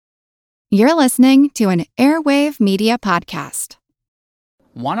You're listening to an Airwave Media Podcast.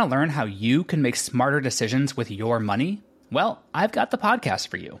 Want to learn how you can make smarter decisions with your money? Well, I've got the podcast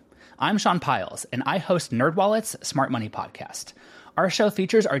for you. I'm Sean Piles, and I host NerdWallet's Smart Money Podcast. Our show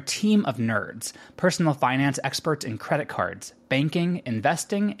features our team of nerds, personal finance experts in credit cards, banking,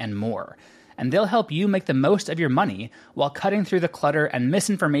 investing, and more. And they'll help you make the most of your money while cutting through the clutter and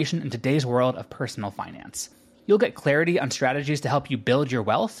misinformation in today's world of personal finance. You'll get clarity on strategies to help you build your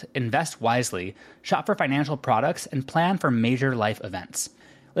wealth, invest wisely, shop for financial products, and plan for major life events.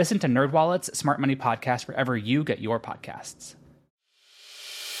 Listen to NerdWallet's Smart Money Podcast wherever you get your podcasts.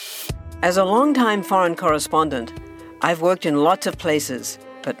 As a longtime foreign correspondent, I've worked in lots of places,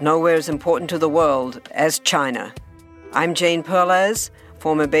 but nowhere as important to the world as China. I'm Jane Perlez,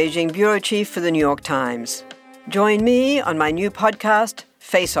 former Beijing bureau chief for the New York Times. Join me on my new podcast,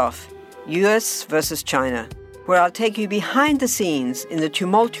 Face Off, U.S. versus China, where I'll take you behind the scenes in the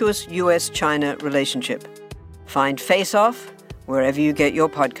tumultuous U.S.-China relationship. Find Face Off wherever you get your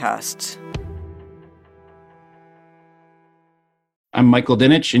podcasts. I'm Michael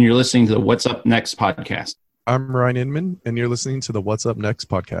Dinich, and you're listening to the What's Up Next podcast. I'm Ryan Inman, and you're listening to the What's Up Next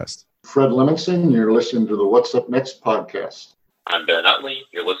podcast. Fred Leamnson, you're listening to the What's Up Next podcast. I'm Ben Utley,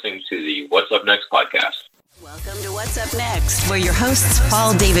 you're listening to the What's Up Next podcast. Welcome to What's Up Next, where your hosts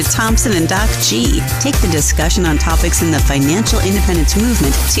Paul David Thompson and Doc G take the discussion on topics in the financial independence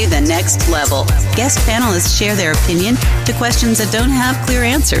movement to the next level. Guest panelists share their opinion to questions that don't have clear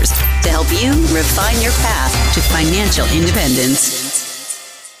answers to help you refine your path to financial independence.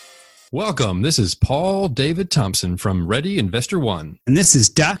 Welcome. This is Paul David Thompson from Ready Investor One. And this is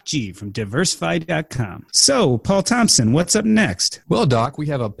Doc G from Diversify.com. So, Paul Thompson, what's up next? Well, Doc, we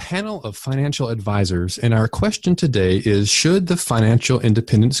have a panel of financial advisors, and our question today is, should the financial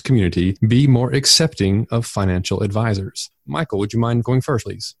independence community be more accepting of financial advisors? Michael, would you mind going first,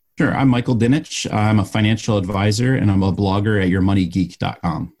 please? Sure. I'm Michael Dinich. I'm a financial advisor, and I'm a blogger at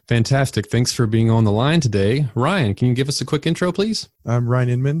yourmoneygeek.com. Fantastic. Thanks for being on the line today. Ryan, can you give us a quick intro, please? I'm Ryan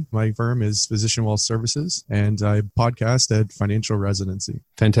Inman. My firm is Physician Wealth Services, and I podcast at Financial Residency.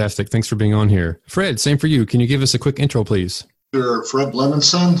 Fantastic. Thanks for being on here. Fred, same for you. Can you give us a quick intro, please? Sure. Fred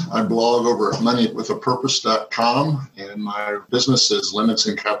Leamnson. I blog over at moneywithapurpose.com, and my business is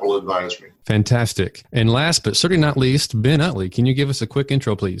Leamnson Capital Advisory. Fantastic. And last but certainly not least, Ben Utley. Can you give us a quick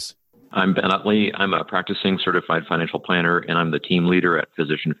intro, please? I'm Ben Utley. I'm a practicing certified financial planner, and I'm the team leader at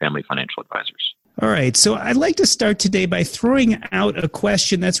Physician Family Financial Advisors. All right, so I'd like to start today by throwing out a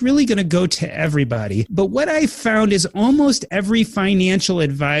question that's really going to go to everybody. But what I found is almost every financial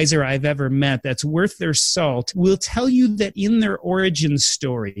advisor I've ever met that's worth their salt will tell you that in their origin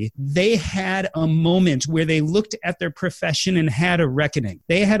story, they had a moment where they looked at their profession and had a reckoning.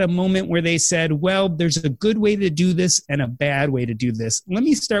 They had a moment where they said, well, there's a good way to do this and a bad way to do this. Let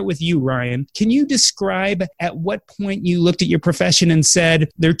me start with you, Ryan. Can you describe at what point you looked at your profession and said,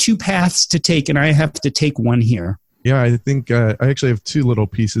 there are two paths to take and I have to take one here? Yeah, I think I actually have two little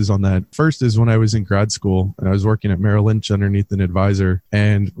pieces on that. First is when I was in grad school and I was working at Merrill Lynch underneath an advisor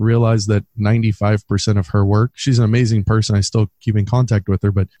and realized that 95% of her work, she's an amazing person. I still keep in contact with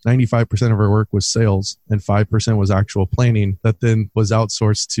her, but 95% of her work was sales and 5% was actual planning that then was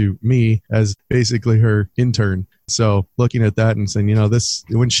outsourced to me as basically her intern. So looking at that and saying, you know, this,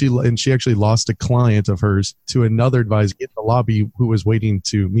 when she actually lost a client of hers to another advisor in the lobby who was waiting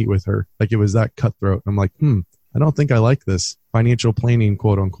to meet with her. Like it was that cutthroat. I'm like, I don't think I like this financial planning,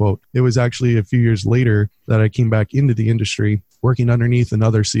 quote unquote. It was actually a few years later that I came back into the industry working underneath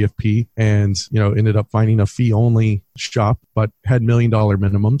another CFP and, ended up finding a fee only shop, but had $1 million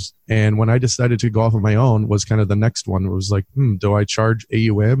minimums. And when I decided to go off on my own was kind of the next one. It was like, do I charge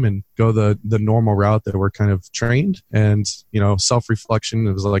AUM and go the normal route that we're kind of trained? And, self-reflection,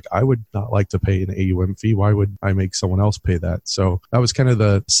 it was like, I would not like to pay an AUM fee. Why would I make someone else pay that? So that was kind of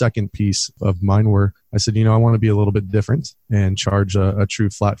the second piece of mine where I said, I want to be a little bit different and charge a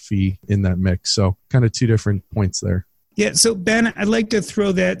true flat fee in that mix. So kind of two different points there. Yeah, so Ben, I'd like to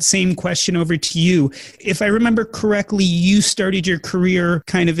throw that same question over to you. If I remember correctly, you started your career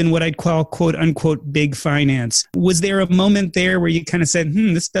kind of in what I'd call quote unquote big finance. Was there a moment there where you kind of said,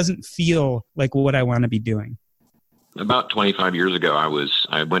 this doesn't feel like what I want to be doing? About 25 years ago,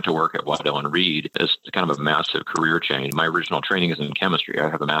 I went to work at Waddell & Reed as kind of a massive career change. My original training is in chemistry. I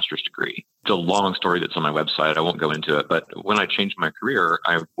have a master's degree. It's a long story that's on my website. I won't go into it. But when I changed my career,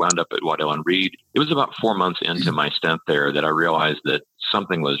 I wound up at Waddell & Reed. It was about 4 months into my stint there that I realized that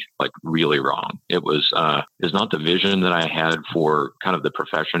something was like really wrong. It was not the vision that I had for kind of the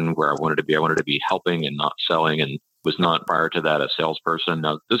profession where I wanted to be. I wanted to be helping and not selling. And Was not prior to that a salesperson.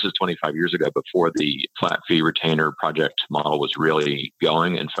 Now, this is 25 years ago, before the flat fee retainer project model was really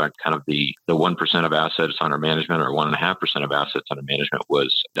going. In fact, kind of the 1% of assets under management, or 1.5% of assets under management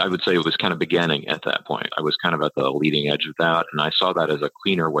was, I would say it was kind of beginning at that point. I was kind of at the leading edge of that. And I saw that as a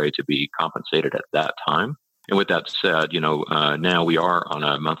cleaner way to be compensated at that time. And with that said, now we are on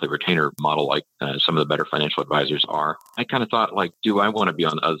a monthly retainer model like some of the better financial advisors are. I kind of thought, like, do I want to be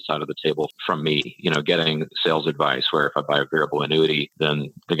on the other side of the table from me, getting sales advice where if I buy a variable annuity,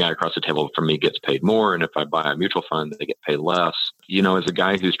 then the guy across the table from me gets paid more. And if I buy a mutual fund, they get paid less. As a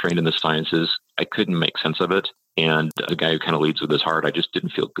guy who's trained in the sciences, I couldn't make sense of it. And the guy who kind of leads with his heart, I just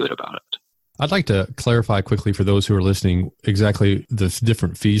didn't feel good about it. I'd like to clarify quickly for those who are listening exactly the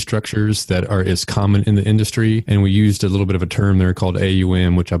different fee structures that are as common in the industry. And we used a little bit of a term there called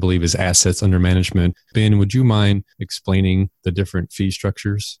AUM, which I believe is assets under management. Ben, would you mind explaining the different fee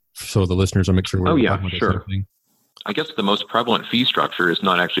structures so the listeners will make sure we're talking about sure. Sort of thing? I guess the most prevalent fee structure is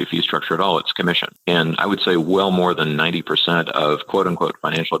not actually a fee structure at all. It's commission. And I would say well more than 90% of quote unquote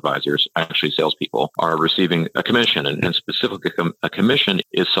financial advisors, actually salespeople, are receiving a commission. And specifically, a commission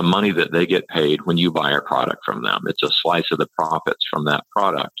is some money that they get paid when you buy a product from them. It's a slice of the profits from that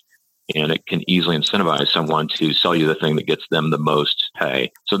product. And it can easily incentivize someone to sell you the thing that gets them the most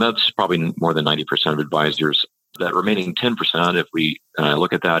pay. So that's probably more than 90% of advisors. That remaining 10%, if we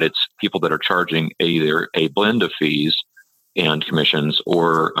look at that, it's people that are charging either a blend of fees and commissions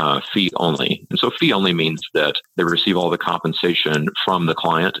or fee only. And so fee only means that they receive all the compensation from the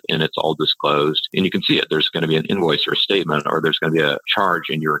client and it's all disclosed. And you can see it. There's going to be an invoice or a statement, or there's going to be a charge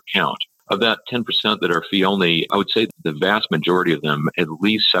in your account. Of that 10% that are fee only, I would say the vast majority of them, at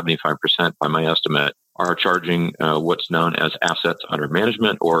least 75% by my estimate, are charging what's known as assets under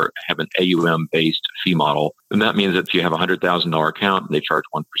management, or have an AUM-based fee model. And that means that if you have a $100,000 account and they charge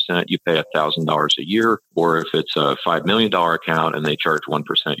 1%, you pay $1,000 a year. Or if it's a $5 million account and they charge 1%,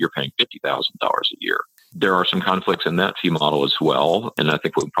 you're paying $50,000 a year. There are some conflicts in that fee model as well, and I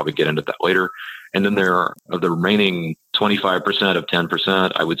think we'll probably get into that later. And then there are, of the remaining 25% of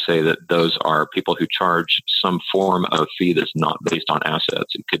 10%, I would say that those are people who charge some form of fee that's not based on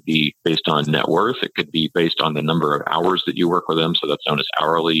assets. It could be based on net worth. It could be based on the number of hours that you work with them. So that's known as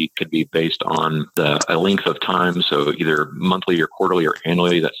hourly. It could be based on a length of time. So either monthly or quarterly or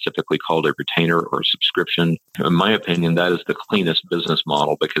annually. That's typically called a retainer or subscription. In my opinion, that is the cleanest business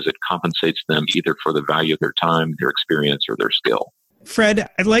model because it compensates them either for the value of their time, their experience, or their skill. Fred,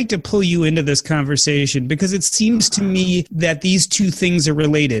 I'd like to pull you into this conversation because it seems to me that these two things are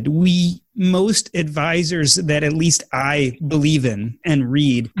related. Most advisors that at least I believe in and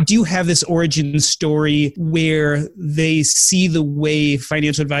read do have this origin story where they see the way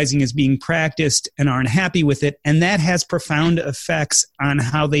financial advising is being practiced and are unhappy with it. And that has profound effects on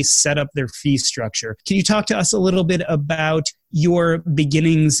how they set up their fee structure. Can you talk to us a little bit about your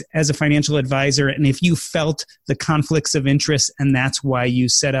beginnings as a financial advisor and if you felt the conflicts of interest and that's why you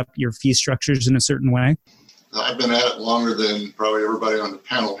set up your fee structures in a certain way? I've been at it longer than probably everybody on the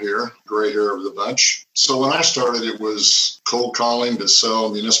panel here, gray hair of the bunch. So when I started, it was cold calling to sell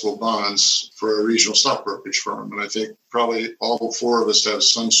municipal bonds for a regional stock brokerage firm. And I think probably all four of us have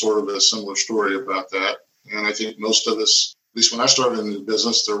some sort of a similar story about that. And I think most of us, at least when I started in the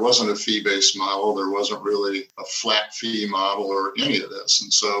business, there wasn't a fee-based model. There wasn't really a flat fee model or any of this.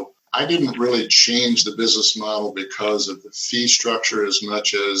 And so I didn't really change the business model because of the fee structure as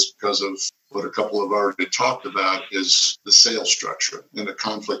much as because of what a couple have already talked about is the sales structure and the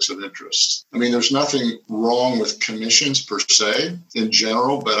conflicts of interest. I mean, there's nothing wrong with commissions per se in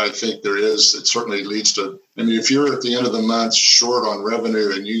general, but I think there is, it certainly leads to, I mean, if you're at the end of the month short on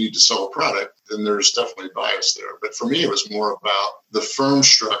revenue and you need to sell a product, then there's definitely bias there. But for me, it was more about the firm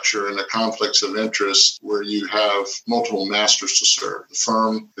structure and the conflicts of interest where you have multiple masters to serve. The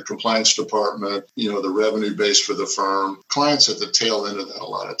firm, the compliance department, the revenue base for the firm, clients at the tail end of that a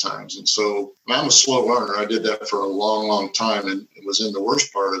lot of times. And so I'm a slow learner. I did that for a long, long time and was in the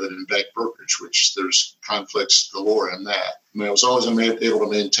worst part of it in bank brokerage, which there's conflicts galore in that. I mean, I was always able to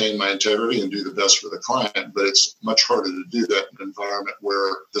maintain my integrity and do the best for the client, but it's much harder to do that in an environment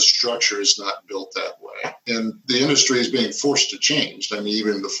where the structure is not built that way. And the industry is being forced to change. I mean,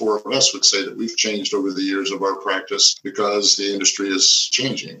 even the four of us would say that we've changed over the years of our practice because the industry is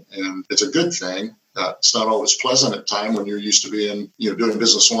changing. And it's a good thing. It's not always pleasant at time when you're used to being, doing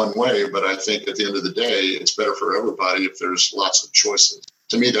business one way, but I think at the end of the day, it's better for everybody if there's lots of choices.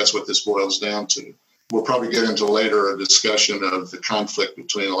 To me, that's what this boils down to. we'll probably get into later a discussion of the conflict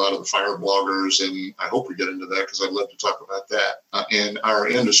between a lot of the fire bloggers, and I hope we get into that because I'd love to talk about that in our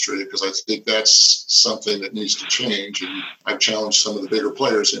industry, because I think that's something that needs to change. And I've challenged some of the bigger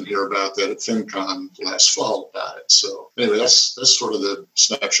players in here about that at FinCon last fall about it. So anyway, that's sort of the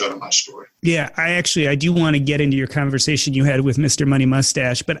snapshot of my story. Yeah, I do want to get into your conversation you had with Mr. Money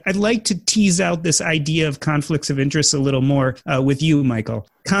Mustache, but I'd like to tease out this idea of conflicts of interest a little more with you, Michael.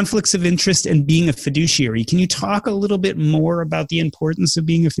 Conflicts of interest and being a fiduciary. Can you talk a little bit more about the importance of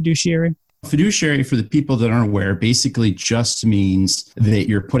being a fiduciary? Fiduciary, for the people that aren't aware, basically just means that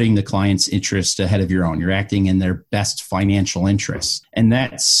you're putting the client's interest ahead of your own. You're acting in their best financial interests. And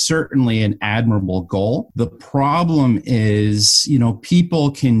that's certainly an admirable goal. The problem is,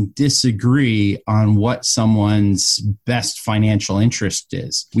 people can disagree on what someone's best financial interest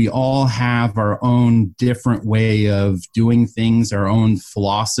is. We all have our own different way of doing things, our own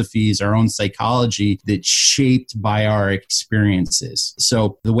philosophies, our own psychology that's shaped by our experiences.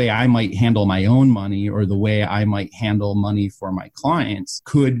 So the way I might handle my own money or the way I might handle money for my clients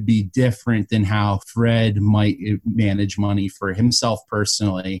could be different than how Fred might manage money for himself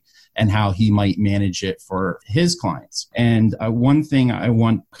personally and how he might manage it for his clients. And one thing I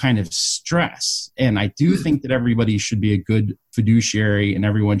want kind of stress, and I do think that everybody should be a good fiduciary and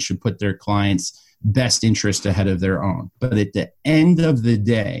everyone should put their clients' best interest ahead of their own. But at the end of the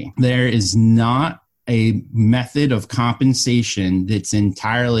day, there is not a method of compensation that's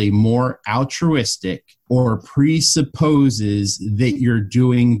entirely more altruistic or presupposes that you're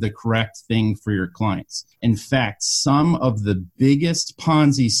doing the correct thing for your clients. In fact, some of the biggest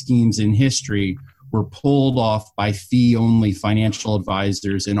Ponzi schemes in history were pulled off by fee-only financial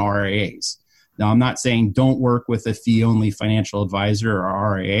advisors and RIAs. Now, I'm not saying don't work with a fee-only financial advisor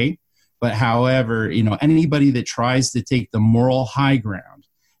or RIA, but however, anybody that tries to take the moral high ground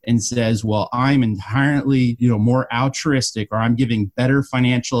and says, well, I'm entirely, more altruistic, or I'm giving better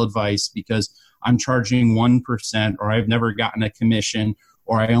financial advice because I'm charging 1%, or I've never gotten a commission,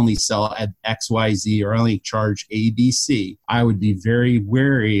 or I only sell at XYZ, or I only charge ABC, I would be very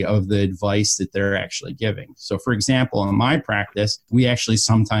wary of the advice that they're actually giving. So for example, in my practice, we actually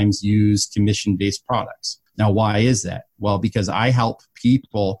sometimes use commission-based products. Now, why is that? Well, because I help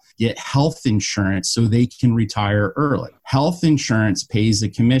people get health insurance so they can retire early. Health insurance pays a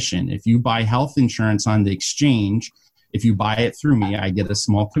commission. If you buy health insurance on the exchange, if you buy it through me, I get a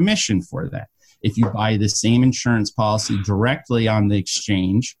small commission for that. If you buy the same insurance policy directly on the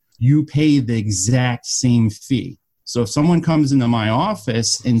exchange, you pay the exact same fee. So if someone comes into my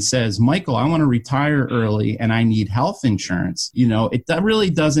office and says, Michael, I want to retire early and I need health insurance, that really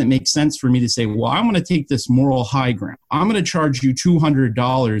doesn't make sense for me to say, well, I'm going to take this moral high ground. I'm going to charge you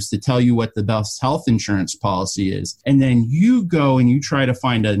 $200 to tell you what the best health insurance policy is. And then you go and you try to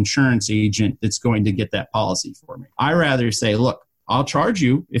find an insurance agent that's going to get that policy for me. I rather say, look, I'll charge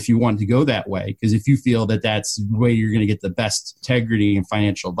you if you want to go that way, because if you feel that that's the way you're going to get the best integrity and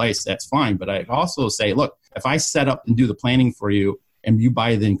financial advice, that's fine. But I also say, look, if I set up and do the planning for you and you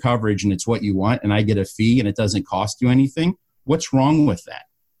buy the coverage and it's what you want and I get a fee and it doesn't cost you anything, what's wrong with that?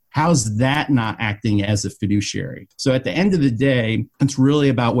 How's that not acting as a fiduciary? So at the end of the day, it's really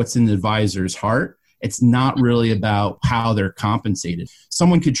about what's in the advisor's heart. It's not really about how they're compensated.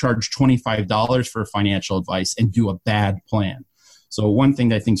 Someone could charge $25 for financial advice and do a bad plan. So one thing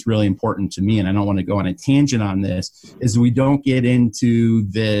that I think is really important to me, and I don't want to go on a tangent on this, is we don't get into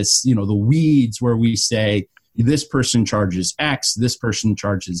this, the weeds where we say this person charges X, this person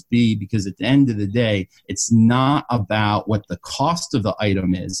charges B, because at the end of the day, it's not about what the cost of the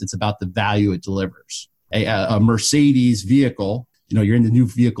item is. It's about the value it delivers. A Mercedes vehicle, you're into new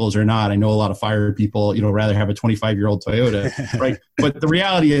vehicles or not. I know a lot of fire people, rather have a 25-year-old Toyota, right? But the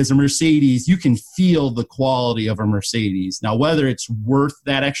reality is a Mercedes, you can feel the quality of a Mercedes. Now, whether it's worth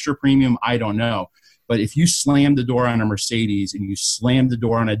that extra premium, I don't know. But if you slam the door on a Mercedes and you slam the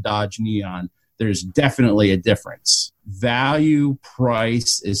door on a Dodge Neon, there's definitely a difference. Value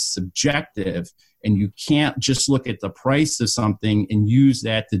price is subjective, and you can't just look at the price of something and use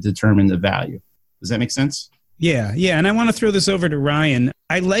that to determine the value. Does that make sense? Yeah. And I want to throw this over to Ryan.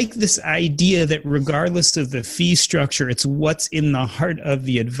 I like this idea that regardless of the fee structure, it's what's in the heart of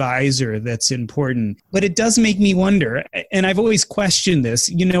the advisor that's important. But it does make me wonder, and I've always questioned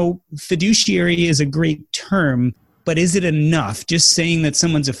this, fiduciary is a great term, but is it enough? Just saying that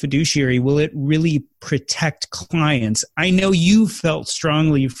someone's a fiduciary, will it really protect clients? I know you felt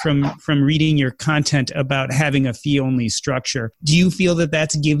strongly from reading your content about having a fee-only structure. Do you feel that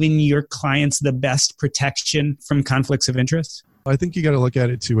that's giving your clients the best protection from conflicts of interest? I think you got to look at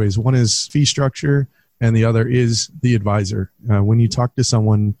it two ways. One is fee structure, and the other is the advisor. When you talk to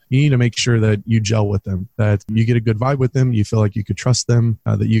someone, you need to make sure that you gel with them, that you get a good vibe with them, you feel like you could trust them,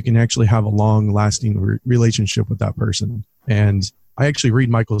 that you can actually have a long-lasting relationship with that person. And I actually read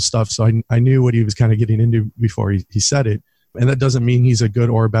Michael's stuff, so I knew what he was kind of getting into before he said it. And that doesn't mean he's a good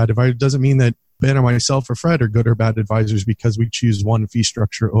or a bad advisor. It doesn't mean that Ben or myself or Fred are good or bad advisors because we choose one fee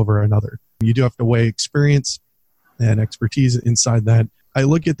structure over another. You do have to weigh experience and expertise inside that. I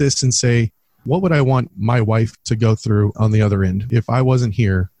look at this and say, what would I want my wife to go through on the other end? If I wasn't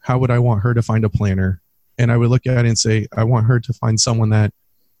here, how would I want her to find a planner? And I would look at it and say, I want her to find someone that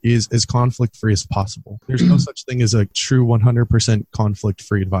is as conflict-free as possible. There's no such thing as a true 100%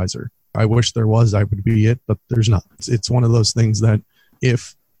 conflict-free advisor. I wish there was, I would be it, but there's not. It's one of those things that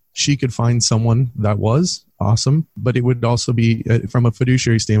if she could find someone that was awesome, but it would also be, from a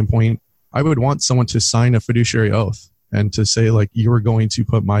fiduciary standpoint, I would want someone to sign a fiduciary oath and to say, like, you are going to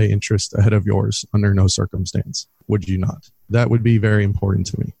put my interest ahead of yours under no circumstance. Would you not? That would be very important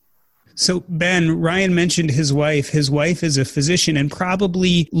to me. So, Ben, Ryan mentioned his wife. His wife is a physician and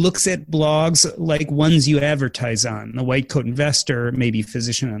probably looks at blogs like ones you advertise on, the White Coat Investor, maybe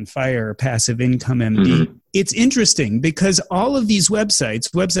Physician on Fire, Passive Income MD. Mm-hmm. It's interesting because all of these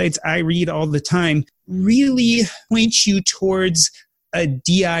websites I read all the time, really point you towards a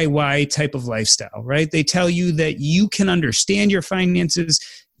DIY type of lifestyle, right? They tell you that you can understand your finances,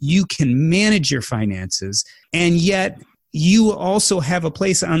 you can manage your finances, and yet you also have a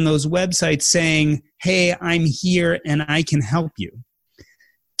place on those websites saying, hey, I'm here and I can help you.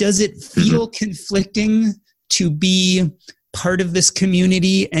 Does it feel conflicting to be part of this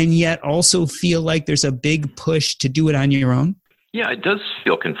community and yet also feel like there's a big push to do it on your own? Yeah, it does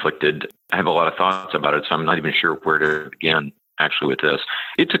feel conflicted. I have a lot of thoughts about it, so I'm not even sure where to begin actually with this.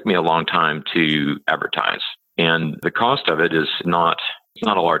 It took me a long time to advertise, and the cost of it is not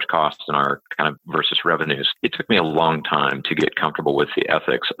a large cost in our kind of versus revenues. It took me a long time to get comfortable with the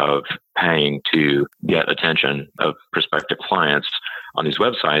ethics of paying to get attention of prospective clients on these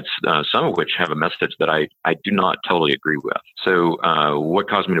websites, some of which have a message that I do not totally agree with. So what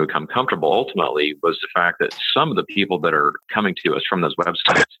caused me to become comfortable ultimately was the fact that some of the people that are coming to us from those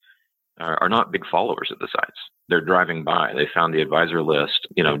websites are not big followers of the sites. They're driving by. They found the advisor list,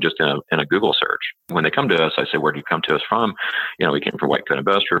 just in a Google search. When they come to us, I say, where do you come to us from? We came from White Coat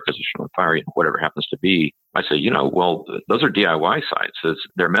Investor, Physician on Fire, whatever happens to be. I say, well, those are DIY sites.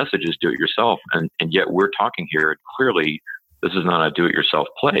 Their message is do it yourself. And yet we're talking here. Clearly, this is not a do it yourself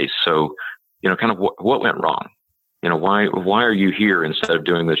place. So, kind of what went wrong? Why are you here instead of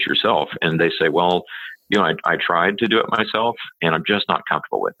doing this yourself? And they say, well, I tried to do it myself and I'm just not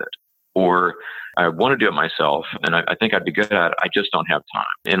comfortable with it. Or I want to do it myself, and I think I'd be good at it. I just don't have time.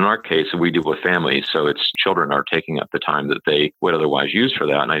 In our case, we deal with families, so it's children are taking up the time that they would otherwise use for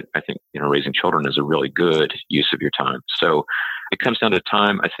that. And I think, raising children is a really good use of your time. So it comes down to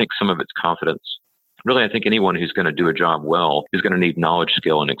time. I think some of it's confidence. Really, I think anyone who's going to do a job well is going to need knowledge,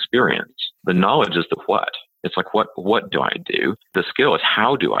 skill, and experience. The knowledge is the what. It's like, what do I do? The skill is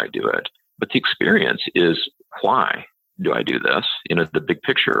how do I do it? But the experience is why do I do this? The big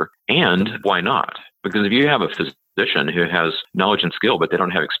picture, and why not? Because if you have a physician who has knowledge and skill, but they don't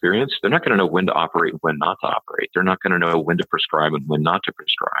have experience, they're not going to know when to operate and when not to operate. They're not going to know when to prescribe and when not to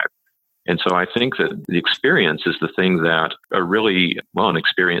prescribe. And so I think that the experience is the thing that an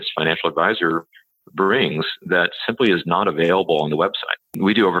experienced financial advisor brings that simply is not available on the website.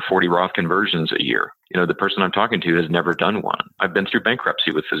 We do over 40 Roth conversions a year. The person I'm talking to has never done one. I've been through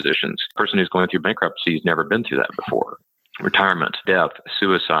bankruptcy with physicians. The person who's going through bankruptcy has never been through that before. Retirement, death,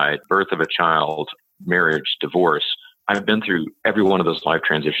 suicide, birth of a child, marriage, divorce. I've been through every one of those life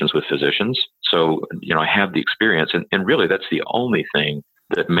transitions with physicians. So, I have the experience. And really, that's the only thing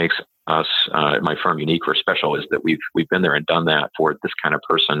that makes us, my firm, unique or special is that we've been there and done that for this kind of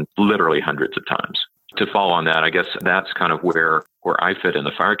person literally hundreds of times. To follow on that, I guess that's kind of where I fit in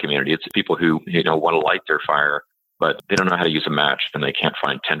the fire community. It's people who, want to light their fire, but they don't know how to use a match and they can't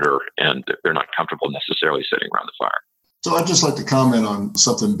find tinder and they're not comfortable necessarily sitting around the fire. So I'd just like to comment on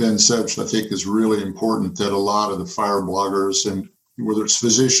something Ben said, which I think is really important, that a lot of the fire bloggers, and whether it's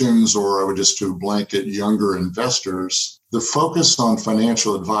physicians or I would just do blanket younger investors, the focus on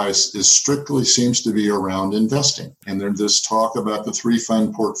financial advice seems to be around investing. And there's this talk about the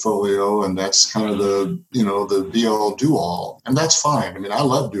 3-fund portfolio, and that's kind of the be all do all. And that's fine. I mean, I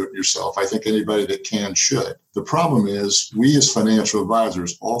love do it yourself. I think anybody that can should. The problem is we as financial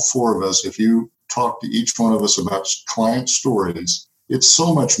advisors, all 4 of us, if you talk to each one of us about client stories, it's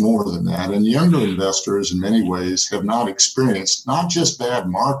so much more than that. And younger investors in many ways have not experienced not just bad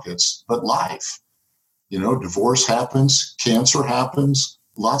markets, but life. Divorce happens, cancer happens,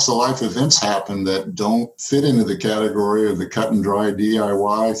 lots of life events happen that don't fit into the category of the cut and dry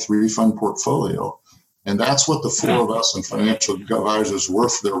DIY 3-fund portfolio. And that's what the four of us and financial advisors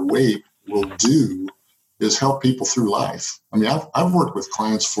worth their weight will do, is help people through life. I mean, I've worked with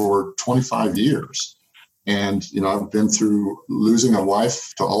clients for 25 years. And, I've been through losing a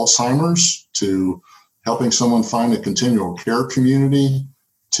wife to Alzheimer's, to helping someone find a continual care community,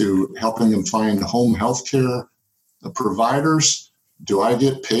 to helping them find home health care. The providers, do I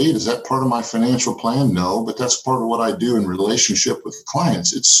get paid? Is that part of my financial plan? No, but that's part of what I do in relationship with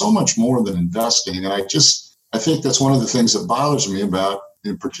clients. It's so much more than investing. And I think that's one of the things that bothers me about,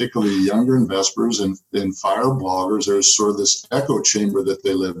 in particularly younger investors and fire bloggers. There's sort of this echo chamber that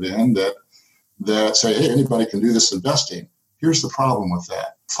they live in that say, hey, anybody can do this investing. Here's the problem with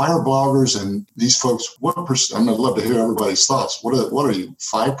that. Fire bloggers and these folks, what percent? I'd love to hear everybody's thoughts. What are you,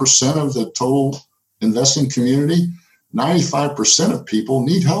 5% of the total investing community? 95% of people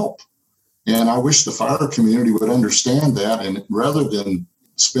need help. And I wish the fire community would understand that. And rather than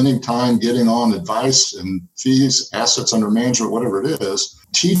spending time getting on advice and fees, assets under management, whatever it is,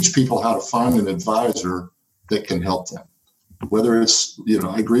 teach people how to find an advisor that can help them. Whether it's,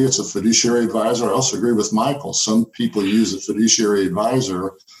 I agree it's a fiduciary advisor. I also agree with Michael. Some people use a fiduciary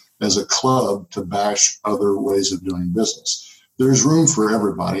advisor as a club to bash other ways of doing business. There's room for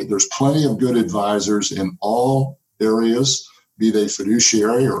everybody. There's plenty of good advisors in all areas, be they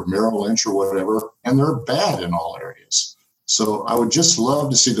fiduciary or Merrill Lynch or whatever, and they're bad in all areas. So I would just love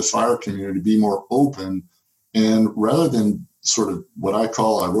to see the fire community be more open, and rather than sort of what I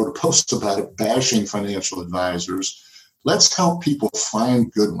wrote a post about it, bashing financial advisors, let's help people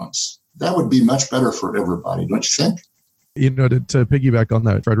find good ones. That would be much better for everybody, don't you think? To piggyback on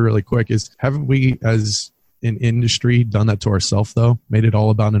that, Fred, really quick, haven't we as an industry done that to ourselves, though? Made it all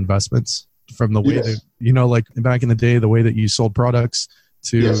about investments? From the way that, like back in the day, the way that you sold products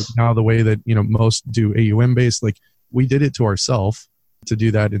to now the way that, most do AUM based, like we did it to ourselves to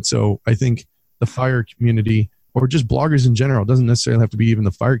do that. And so I think the fire community, or just bloggers in general, doesn't necessarily have to be even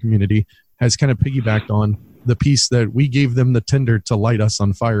the fire community, has kind of piggybacked on the piece that we gave them the tinder to light us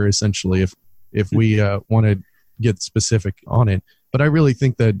on fire, essentially, if we want to get specific on it. But I really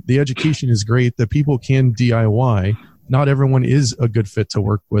think that the education is great, that people can DIY. Not everyone is a good fit to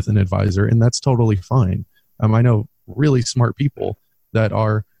work with an advisor, and that's totally fine. I know really smart people that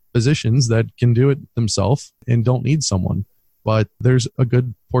are physicians that can do it themselves and don't need someone. But there's a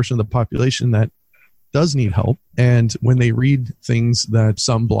good portion of the population that does need help. And when they read things that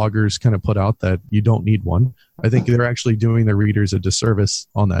some bloggers kind of put out that you don't need one, I think they're actually doing their readers a disservice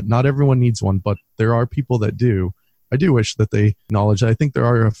on that. Not everyone needs one, but there are people that do. I do wish that they acknowledge. I think there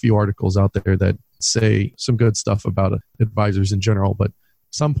are a few articles out there that say some good stuff about advisors in general. But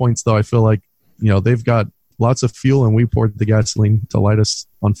some points, though, I feel like, they've got lots of fuel and we poured the gasoline to light us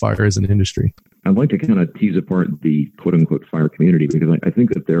on fire as an industry. I'd like to kind of tease apart the quote-unquote fire community, because I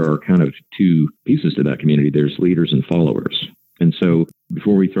think that there are kind of two pieces to that community. There's leaders and followers. And so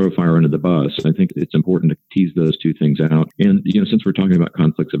before we throw fire under the bus, I think it's important to tease those two things out. And, since we're talking about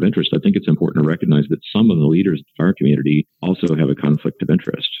conflicts of interest, I think it's important to recognize that some of the leaders in the fire community also have a conflict of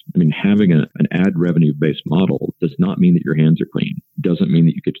interest. I mean, having an ad revenue-based model does not mean that your hands are clean. Doesn't mean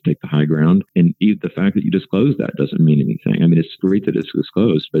that you get to take the high ground. And the fact that you disclose that doesn't mean anything. I mean, it's great that it's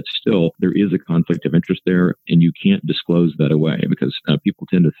disclosed, but still there is a conflict of interest there, and you can't disclose that away because people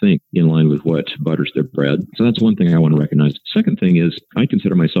tend to think in line with what butters their bread. So that's one thing I want to recognize. Second thing is, I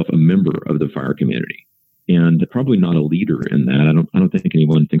consider myself a member of the fire community, and probably not a leader in that. I don't think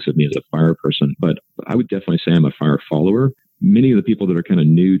anyone thinks of me as a fire person, but I would definitely say I'm a fire follower. Many of the people that are kind of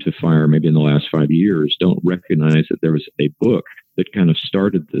new to fire, maybe in the last 5 years, don't recognize that there was a book that kind of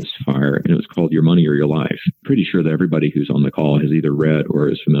started this fire, and it was called Your Money or Your Life. Pretty sure that everybody who's on the call has either read or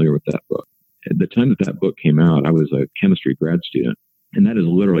is familiar with that book. At the time that book came out, I was a chemistry grad student. And that is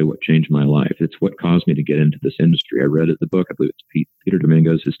literally what changed my life. It's what caused me to get into this industry. I read the book, I believe it's Peter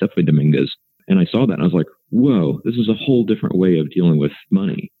Dominguez, it's definitely Dominguez. And I saw that and I was like, whoa, this is a whole different way of dealing with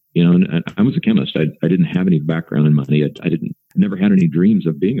money. And I was a chemist. I didn't have any background in money. I never had any dreams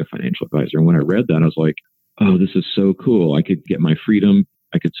of being a financial advisor. And when I read that, I was like, oh, this is so cool. I could get my freedom.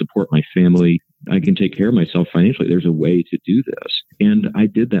 I could support my family. I can take care of myself financially. There's a way to do this. And I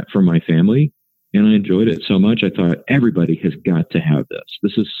did that for my family. And I enjoyed it so much, I thought, everybody has got to have this.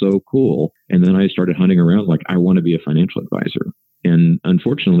 This is so cool. And then I started hunting around like, I want to be a financial advisor. And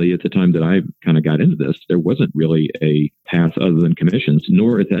unfortunately, at the time that I kind of got into this, there wasn't really a path other than commissions,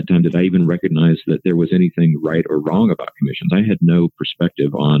 nor at that time did I even recognize that there was anything right or wrong about commissions. I had no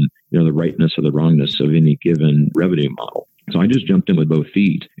perspective on, the rightness or the wrongness of any given revenue model. So I just jumped in with both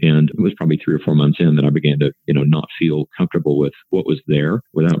feet, and it was probably 3 or 4 months in that I began to, not feel comfortable with what was there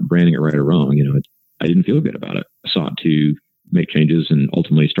without branding it right or wrong. I didn't feel good about it. I sought to make changes and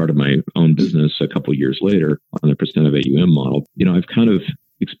ultimately started my own business a couple of years later on the percent of AUM model. I've kind of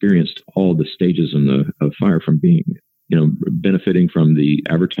experienced all the stages of FIRE, from being, benefiting from the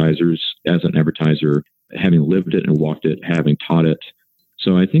advertisers as an advertiser, having lived it and walked it, having taught it.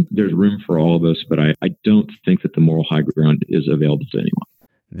 So I think there's room for all of us, but I don't think that the moral high ground is available to anyone.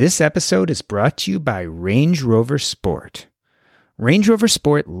 This episode is brought to you by Range Rover Sport. Range Rover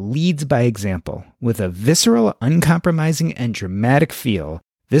Sport leads by example. With a visceral, uncompromising, and dramatic feel,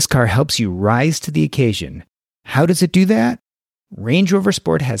 this car helps you rise to the occasion. How does it do that? Range Rover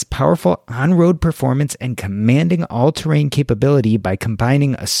Sport has powerful on-road performance and commanding all-terrain capability by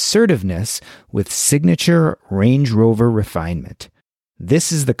combining assertiveness with signature Range Rover refinement.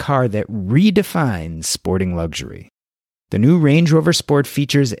 This is the car that redefines sporting luxury. The new Range Rover Sport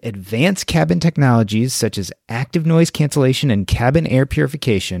features advanced cabin technologies such as active noise cancellation and cabin air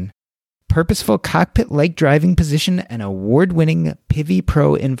purification, purposeful cockpit-like driving position, and award-winning Pivi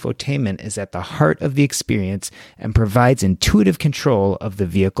Pro infotainment is at the heart of the experience and provides intuitive control of the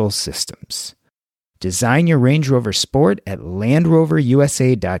vehicle systems. Design your Range Rover Sport at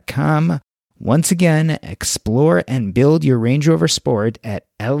LandRoverUSA.com. Once again, explore and build your Range Rover Sport at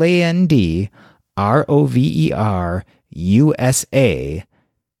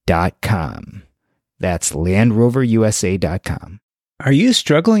LandRoverUSA.com. That's LandRoverUSA.com. Are you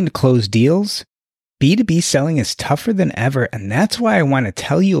struggling to close deals? B2B selling is tougher than ever, and that's why I want to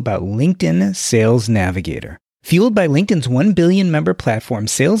tell you about LinkedIn Sales Navigator. Fueled by LinkedIn's 1 billion member platform,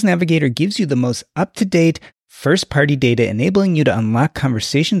 Sales Navigator gives you the most up-to-date, first-party data, enabling you to unlock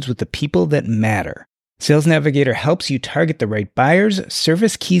conversations with the people that matter. Sales Navigator helps you target the right buyers,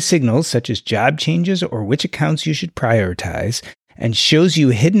 surface key signals such as job changes or which accounts you should prioritize, and shows you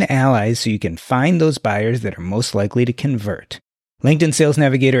hidden allies so you can find those buyers that are most likely to convert. LinkedIn Sales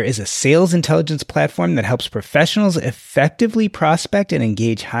Navigator is a sales intelligence platform that helps professionals effectively prospect and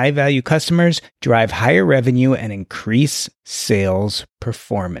engage high-value customers, drive higher revenue, and increase sales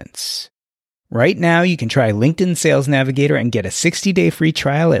performance. Right now, you can try LinkedIn Sales Navigator and get a 60-day free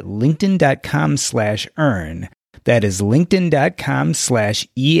trial at linkedin.com/earn. That is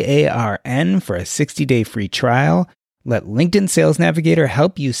linkedin.com/EARN for a 60-day free trial. Let LinkedIn Sales Navigator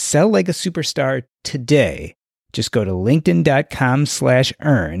help you sell like a superstar today. Just go to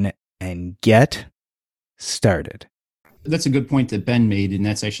linkedin.com/earn and get started. That's a good point that Ben made, and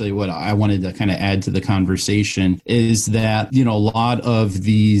that's actually what I wanted to kind of add to the conversation, is that, a lot of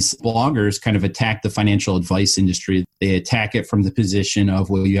these bloggers kind of attack the financial advice industry. They attack it from the position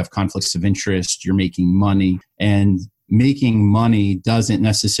of, well, you have conflicts of interest, you're making money, and making money doesn't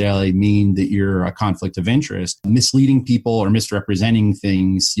necessarily mean that you're a conflict of interest. Misleading people or misrepresenting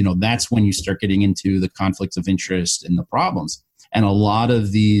things, that's when you start getting into the conflicts of interest and the problems. And a lot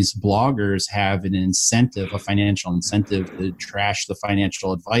of these bloggers have an incentive, a financial incentive, to trash the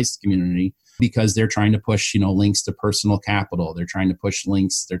financial advice community because they're trying to push, links to personal capital. They're trying to push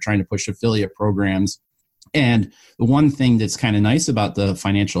links. They're trying to push affiliate programs. And the one thing that's kind of nice about the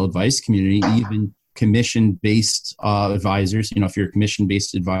financial advice community, even commission-based advisors, if you're a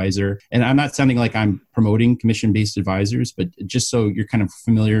commission-based advisor, and I'm not sounding like I'm promoting commission-based advisors, but just so you're kind of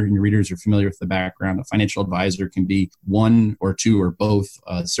familiar and your readers are familiar with the background, a financial advisor can be one or two or both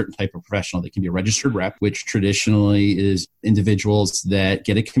a certain type of professional. They can be a registered rep, which traditionally is individuals that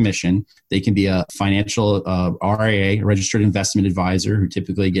get a commission. They can be a financial RIA, a registered investment advisor, who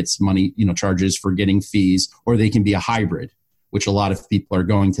typically gets money, charges for getting fees, or they can be a hybrid, which a lot of people are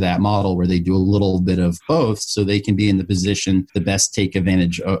going to that model where they do a little bit of both so they can be in the position to best take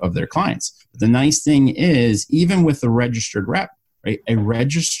advantage of their clients. The nice thing is, even with a registered rep, right? A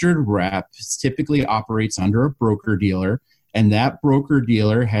registered rep typically operates under a broker-dealer, and that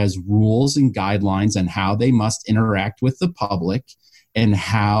broker-dealer has rules and guidelines on how they must interact with the public and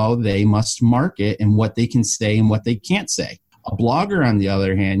how they must market and what they can say and what they can't say. A blogger, on the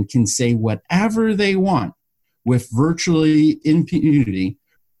other hand, can say whatever they want with virtually impunity,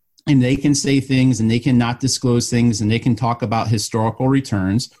 and they can say things and they can not disclose things and they can talk about historical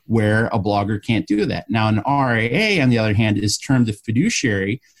returns where a blogger can't do that. Now, an RIA, on the other hand, is termed a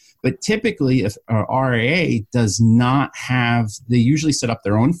fiduciary, but typically if an RIA does not have, they usually set up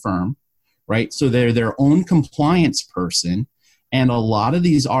their own firm, right? So they're their own compliance person. And a lot of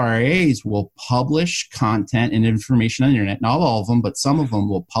these RIAs will publish content and information on the internet, not all of them, but some of them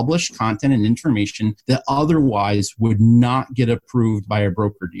will publish content and information that otherwise would not get approved by a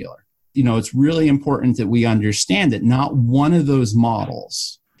broker-dealer. It's really important that we understand that not one of those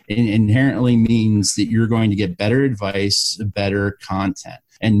models inherently means that you're going to get better advice, better content.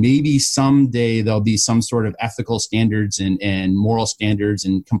 And maybe someday there'll be some sort of ethical standards and moral standards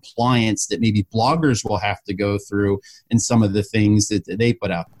and compliance that maybe bloggers will have to go through in some of the things that they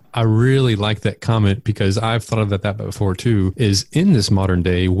put out. I really like that comment because I've thought about that before too, is in this modern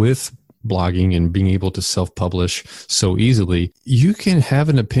day with blogging and being able to self-publish so easily, you can have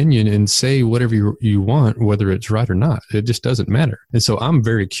an opinion and say whatever you want, whether it's right or not. It just doesn't matter. And so I'm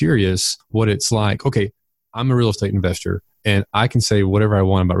very curious what it's like. Okay, I'm a real estate investor and I can say whatever I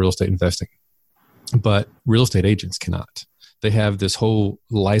want about real estate investing, but real estate agents cannot. They have this whole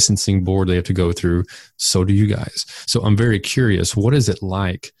licensing board they have to go through. So do you guys. So I'm very curious, what is it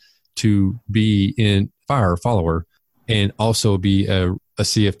like to be in fire follower and also be a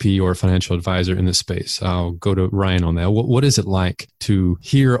CFP or a financial advisor in this space? I'll go to Ryan on that. What is it like to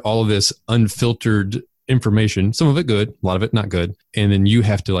hear all of this unfiltered information, some of it good, a lot of it not good, and then you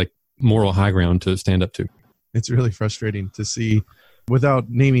have to like moral high ground to stand up to? It's really frustrating to see, without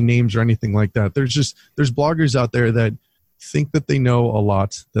naming names or anything like that. There's bloggers out there that think that they know a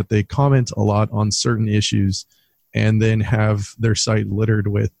lot, that they comment a lot on certain issues, and then have their site littered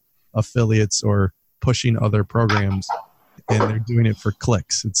with affiliates or pushing other programs, and they're doing it for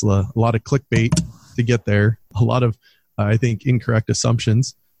clicks. It's a lot of clickbait to get there, a lot of, I think, incorrect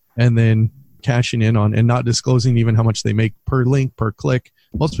assumptions, and then cashing in on and not disclosing even how much they make per link, per click.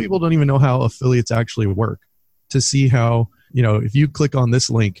 Most people don't even know how affiliates actually work. To see how, if you click on this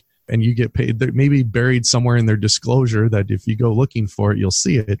link and you get paid, that may be buried somewhere in their disclosure that if you go looking for it, you'll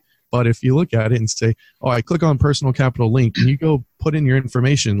see it. But if you look at it and say, oh, I click on personal capital link, and you go put in your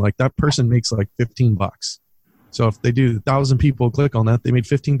information, like that person makes like $15. So if they do 1,000 people click on that, they made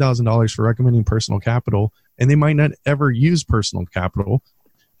 $15,000 for recommending personal capital, and they might not ever use personal capital.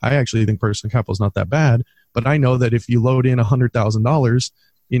 I actually think personal capital is not that bad, but I know that if you load in $100,000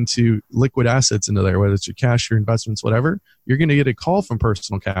 into liquid assets into there, whether it's your cash, your investments, whatever, you're going to get a call from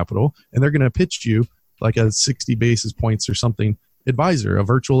personal capital, and they're going to pitch you like a 60 basis points or something advisor, a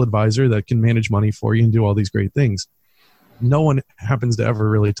virtual advisor that can manage money for you and do all these great things. No one happens to ever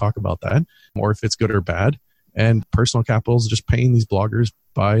really talk about that, or if it's good or bad. And personal capital is just paying these bloggers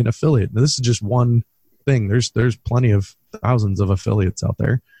by an affiliate. Now, this is just one thing. There's plenty of thousands of affiliates out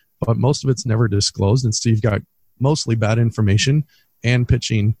there, but most of it's never disclosed. And so you've got mostly bad information and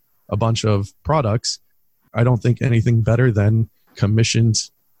pitching a bunch of products. I don't think anything better than commissioned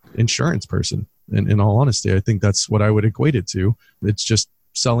insurance person. And in all honesty, I think that's what I would equate it to. It's just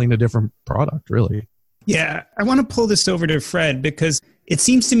selling a different product, really. Yeah, I want to pull this over to Fred because it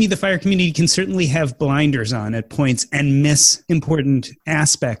seems to me the fire community can certainly have blinders on at points and miss important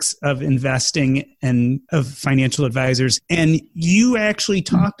aspects of investing and of financial advisors. And you actually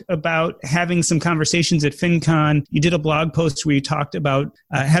talked about having some conversations at FinCon. You did a blog post where you talked about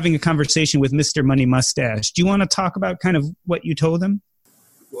having a conversation with Mr. Money Mustache. Do you want to talk about kind of what you told him?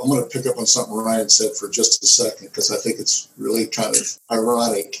 Well, I'm going to pick up on something Ryan said for just a second because I think it's really kind of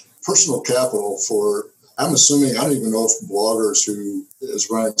ironic. Personal capital for, I'm assuming, I don't even know if bloggers who, as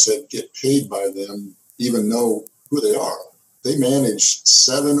Ryan said, get paid by them even know who they are. They manage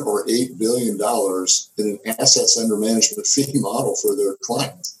 $7 or $8 billion in an assets under management fee model for their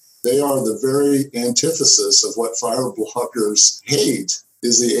clients. They are the very antithesis of what fire bloggers hate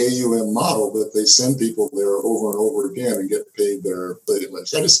is the AUM model, but they send people there over and over again and get paid their affiliate.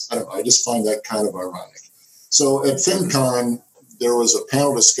 I just find that kind of ironic. So at FinCon, there was a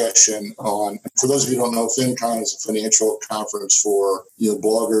panel discussion on, for those of you who don't know, FinCon is a financial conference for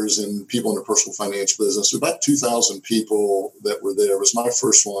bloggers and people in the personal finance business. There were about 2,000 people that were there. It was my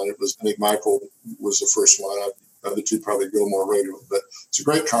first one. I think Michael was the first one. Other two probably go more regularly, but it's a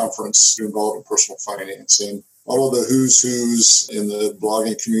great conference involved in personal finance. And all of the who's in the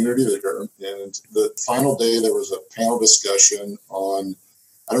blogging community there. And the final day, there was a panel discussion on,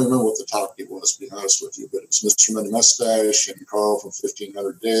 I don't remember what the topic was, to be honest with you, but it was Mr. Money Mustache and Carl from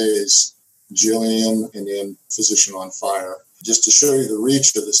 1500 Days, Jillian, and then Physician on Fire. Just to show you the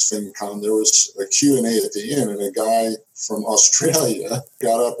reach of this FinCon, there was a Q&A at the end, and a guy from Australia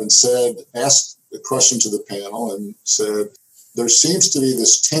got up and asked a question to the panel and said, there seems to be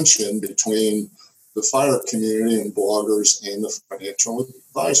this tension between the fire community and bloggers and the financial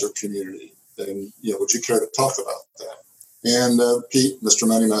advisor community. And, would you care to talk about that? And Pete, Mr.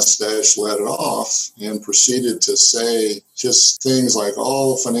 Money Mustache, led it off and proceeded to say just things like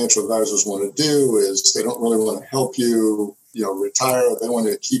all financial advisors want to do is they don't really want to help you, retire. They want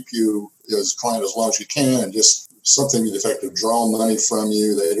to keep you as a client as long as you can and just something to the effect of draw money from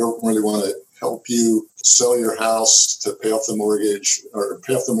you. They don't really want to help you sell your house to pay off the mortgage or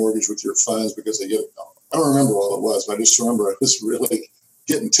pay off the mortgage with your funds because they get, I don't remember all it was, but I just remember it was really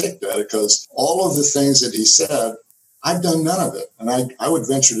getting ticked at it because all of the things that he said, I've done none of it. And I would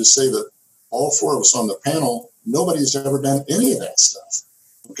venture to say that all four of us on the panel, nobody's ever done any of that stuff.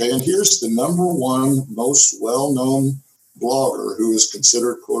 Okay, and here's the number one most well-known blogger who is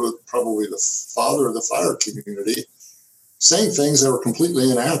considered, quote, probably the father of the FIRE community, saying things that were completely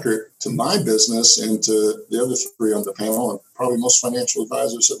inaccurate to my business and to the other three on the panel and probably most financial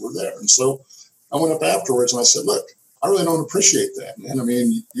advisors that were there. And so I went up afterwards and I said, look, I really don't appreciate that, man. I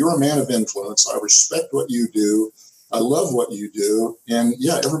mean, you're a man of influence. I respect what you do. I love what you do. And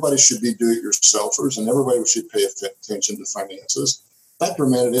yeah, everybody should be do-it-yourselfers and everybody should pay attention to finances. Fact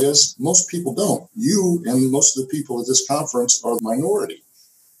of the matter is, most people don't. You and most of the people at this conference are the minority.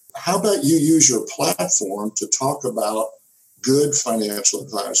 How about you use your platform to talk about good financial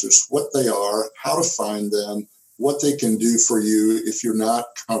advisors, what they are, how to find them, what they can do for you if you're not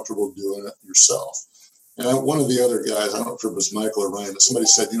comfortable doing it yourself. And one of the other guys, I don't know if it was Michael or Ryan, but somebody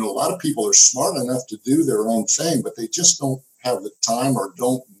said, a lot of people are smart enough to do their own thing, but they just don't have the time or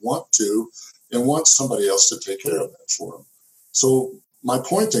don't want to and want somebody else to take care of that for them. So my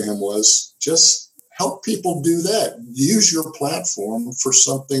point to him was just help people do that. Use your platform for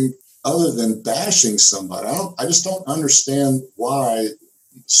something other than bashing somebody. I just don't understand why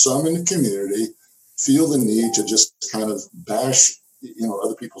some in the community feel the need to just kind of bash,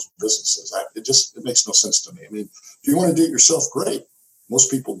 other people's businesses. It makes no sense to me. I mean, if you want to do it yourself, great.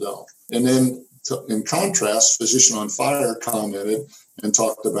 Most people don't. And then in contrast, Physician on Fire commented and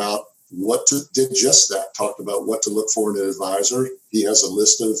talked about did just that, talked about what to look for in an advisor. He has a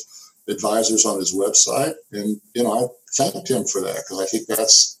list of advisors on his website. And, I thanked him for that because I think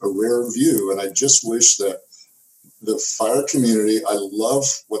that's a rare view. And I just wish that the FIRE community, I love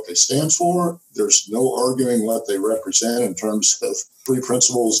what they stand for. There's no arguing what they represent in terms of three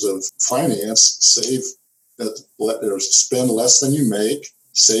principles of finance: spend less than you make,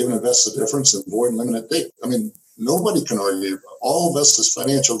 save and invest the difference, and avoid limited debt. I mean, nobody can argue. All of us as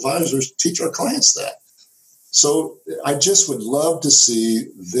financial advisors teach our clients that. So I just would love to see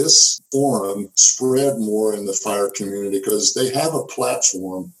this forum spread more in the FIRE community because they have a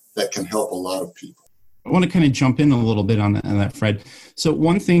platform that can help a lot of people. I want to kind of jump in a little bit on that, Fred. So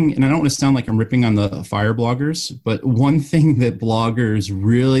one thing, and I don't want to sound like I'm ripping on the FIRE bloggers, but one thing that bloggers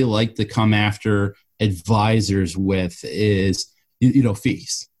really like to come after advisors with is,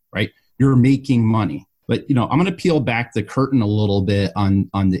 fees, right? You're making money. But, I'm going to peel back the curtain a little bit on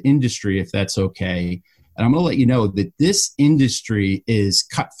the industry, if that's okay. And I'm going to let you know that this industry is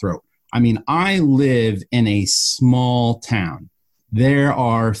cutthroat. I mean, I live in a small town. There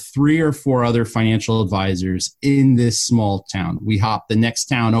are 3 or 4 other financial advisors in this small town. We hop the next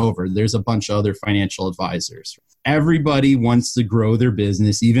town over. There's a bunch of other financial advisors. Everybody wants to grow their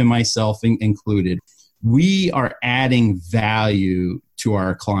business, even myself included. We are adding value to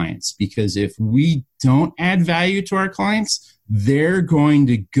our clients because if we don't add value to our clients, they're going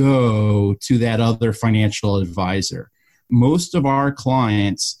to go to that other financial advisor. Most of our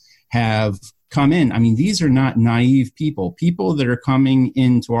clients have come in. I mean, these are not naive people. People that are coming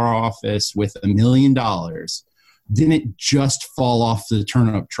into our office with $1 million didn't just fall off the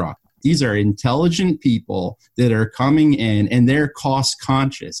turnip truck. These are intelligent people that are coming in and they're cost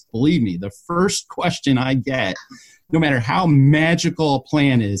conscious. Believe me, the first question I get, no matter how magical a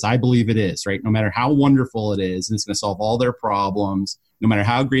plan is, I believe it is, right? No matter how wonderful it is, and it's going to solve all their problems, no matter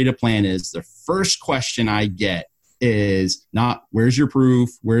how great a plan is, the first question I get is not, where's your proof?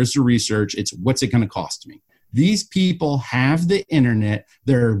 Where's the research? It's, what's it going to cost me? These people have the internet.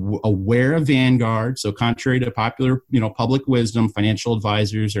 They're aware of Vanguard. So contrary to popular, public wisdom, financial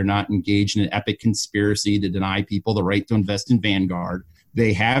advisors are not engaged in an epic conspiracy to deny people the right to invest in Vanguard.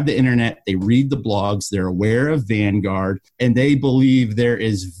 They have the internet. They read the blogs. They're aware of Vanguard, and they believe there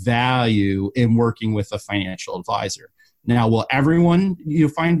is value in working with a financial advisor. Now, will everyone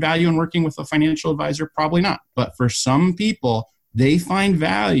find value in working with a financial advisor? Probably not. But for some people, they find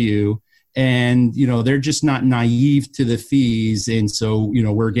value and, they're just not naive to the fees. And so,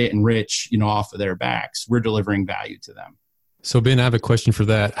 we're getting rich, off of their backs. We're delivering value to them. So, Ben, I have a question for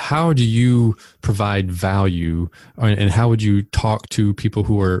that. How do you provide value and how would you talk to people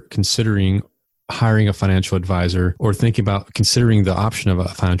who are considering hiring a financial advisor or thinking about considering the option of a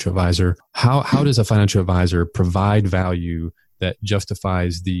financial advisor? How does a financial advisor provide value that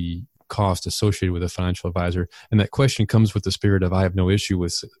justifies the cost associated with a financial advisor? And that question comes with the spirit of, I have no issue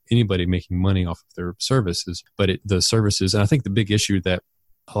with anybody making money off of their services, but the services, and I think the big issue that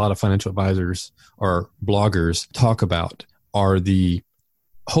a lot of financial advisors or bloggers talk about are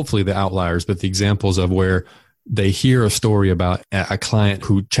hopefully the outliers, but the examples of where they hear a story about a client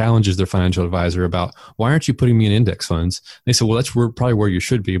who challenges their financial advisor about, why aren't you putting me in index funds? They say, well, that's probably where you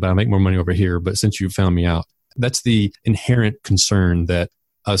should be, but I make more money over here. But since you found me out, that's the inherent concern that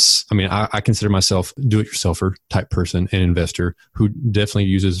I consider myself do-it-yourselfer type person and investor who definitely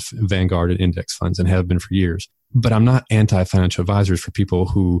uses Vanguard and index funds and have been for years. But I'm not anti-financial advisors for people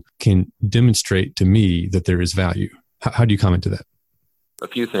who can demonstrate to me that there is value. How do you comment to that? A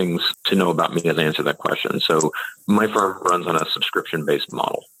few things to know about me as I answer that question. So my firm runs on a subscription-based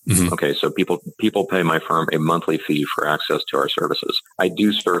model. Mm-hmm. Okay, so people pay my firm a monthly fee for access to our services. I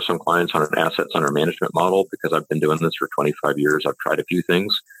do serve some clients on an assets under management model because I've been doing this for 25 years. I've tried a few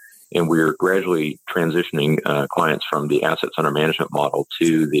things, and we're gradually transitioning clients from the assets under management model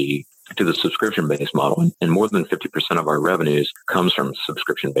to the subscription-based model. And more than 50% of our revenues comes from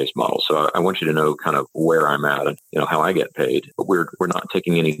subscription-based models. So I want you to know kind of where I'm at and, how I get paid. But we're not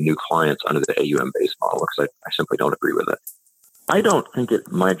taking any new clients under the AUM-based model because I simply don't agree with it. I don't think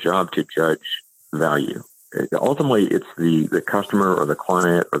it's my job to judge value. Ultimately, it's the customer or the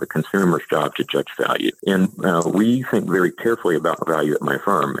client or the consumer's job to judge value. And we think very carefully about value at my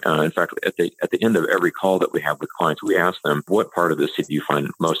firm. In fact, at the end of every call that we have with clients, we ask them, what part of this did you find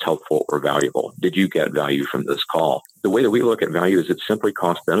most helpful or valuable? Did you get value from this call? The way that we look at value is it's simply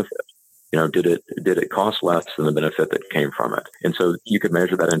cost benefit. Did it cost less than the benefit that came from it? And so you could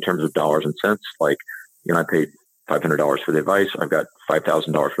measure that in terms of dollars and cents. Like, I paid $500 for the advice. I've got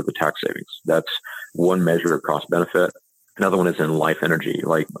 $5,000 for the tax savings. That's one measure of cost benefit. Another one is in life energy.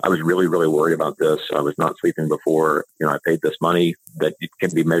 Like, I was really, really worried about this. I was not sleeping before. I paid this money that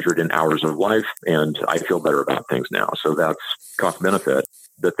can be measured in hours of life, and I feel better about things now. So that's cost benefit.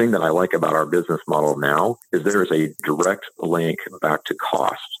 The thing that I like about our business model now is there is a direct link back to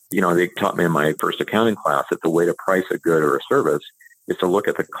cost. They taught me in my first accounting class that the way to price a good or a service is to look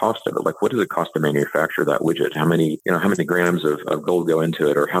at the cost of it. Like, what does it cost to manufacture that widget? How many grams of gold go into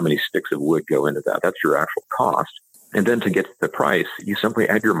it, or how many sticks of wood go into that? That's your actual cost. And then to get to the price, you simply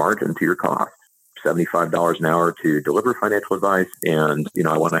add your margin to your cost. $75 an hour to deliver financial advice. And,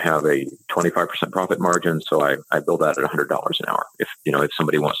 I want to have a 25% profit margin. So I bill that at $100 an hour if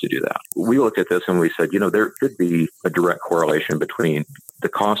somebody wants to do that. We looked at this and we said, there could be a direct correlation between the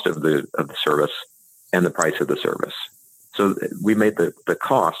cost of the service and the price of the service. So we made the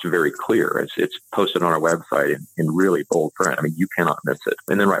cost very clear. It's posted on our website in really bold print. I mean, you cannot miss it.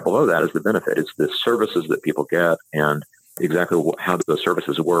 And then right below that is the benefit. It's the services that people get and exactly how those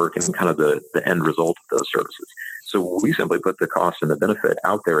services work and kind of the end result of those services. So we simply put the cost and the benefit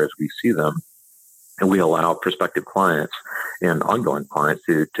out there as we see them, and we allow prospective clients and ongoing clients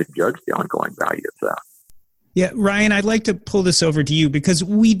to judge the ongoing value of that. Yeah, Ryan, I'd like to pull this over to you because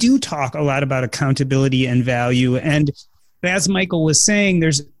we do talk a lot about accountability and value. And as Michael was saying,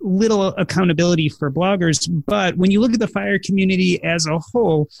 there's little accountability for bloggers. But when you look at the FIRE community as a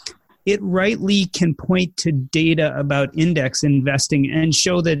whole, it rightly can point to data about index investing and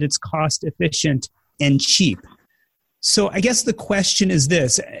show that it's cost efficient and cheap. So I guess the question is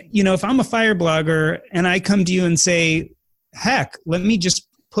this, if I'm a FIRE blogger and I come to you and say, heck, let me just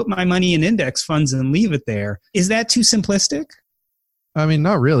put my money in index funds and leave it there. Is that too simplistic? I mean,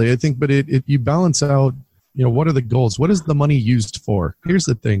 not really. I think, but you balance out, what are the goals? What is the money used for? Here's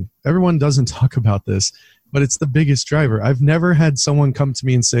the thing. Everyone doesn't talk about this, but it's the biggest driver. I've never had someone come to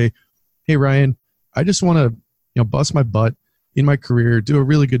me and say, hey, Ryan, I just want to, bust my butt in my career, do a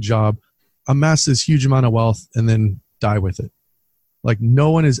really good job, amass this huge amount of wealth, and then die with it. Like,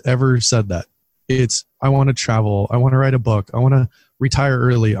 no one has ever said that. It's, I want to travel. I want to write a book. I want to retire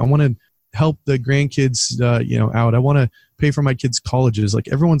early. I want to help the grandkids, out. I want to pay for my kids' colleges. Like,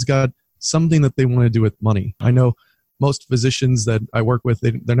 everyone's got something that they want to do with money. I know most physicians that I work with,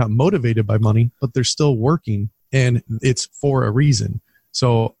 they're not motivated by money, but they're still working, and it's for a reason.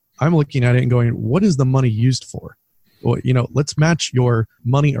 So I'm looking at it and going, what is the money used for? Well, let's match your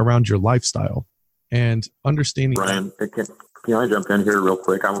money around your lifestyle and understanding. Brian, can I jump in here real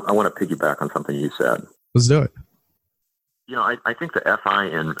quick? I want to piggyback on something you said. Let's do it. I think the FI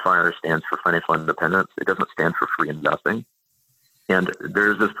in FIRE stands for financial independence. It doesn't stand for free investing. And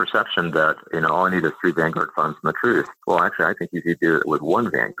there's this perception that, all I need is 3 Vanguard funds and the truth. Well, actually, I think you could do it with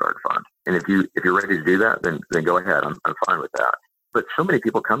 1 Vanguard fund. And if you're ready to do that, then go ahead. I'm fine with that. But so many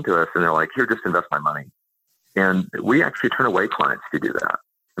people come to us and they're like, here, just invest my money. And we actually turn away clients to do that.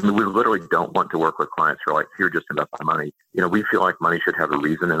 I mean, we literally don't want to work with clients who are like, here, just invest my money. We feel like money should have a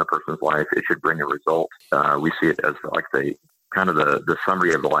reason in a person's life. It should bring a result. We see it as like the kind of the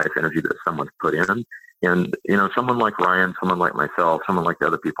summary of the life energy that someone's put in. And, someone like Ryan, someone like myself, someone like the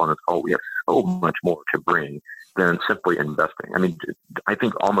other people on this call, we have so much more to bring than simply investing. I mean, I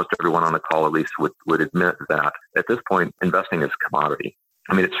think almost everyone on the call at least would admit that at this point, investing is commodity.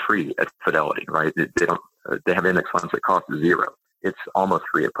 I mean, it's free at Fidelity, right? They have index funds that cost zero. It's almost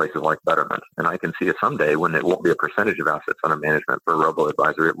free at places like Betterment. And I can see it someday when it won't be a percentage of assets under management for a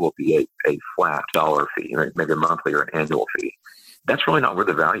robo-advisor. It will be a flat dollar fee, right? Maybe a monthly or an annual fee. That's really not where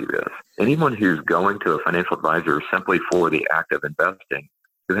the value is. Anyone who's going to a financial advisor simply for the act of investing,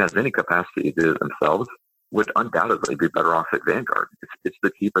 who has any capacity to do it themselves, would undoubtedly be better off at Vanguard. It's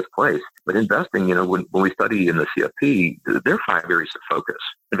the cheapest place. But investing, when we study in the CFP, there are 5 areas of focus.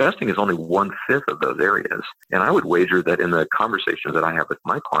 Investing is only 1/5 of those areas. And I would wager that in the conversations that I have with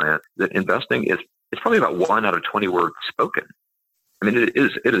my client, that investing is probably about 1 out of 20 words spoken. I mean, it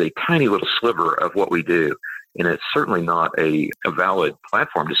is a tiny little sliver of what we do. And it's certainly not a valid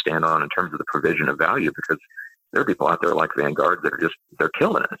platform to stand on in terms of the provision of value, because there are people out there like Vanguard that they're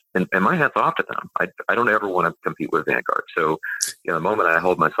killing it. And my hat's off to them. I don't ever want to compete with Vanguard. So, the moment I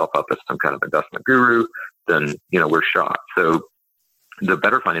hold myself up as some kind of investment guru, then, we're shot. So the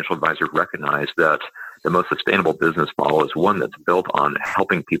better financial advisors recognize that the most sustainable business model is one that's built on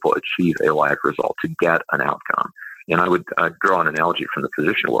helping people achieve a life result, to get an outcome. And I would draw an analogy from the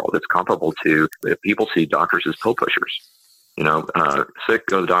physician world. It's comparable to if people see doctors as pill pushers. Sick,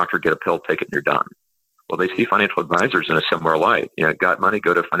 go to the doctor, get a pill, take it, and you're done. Well, they see financial advisors in a similar light. Got money,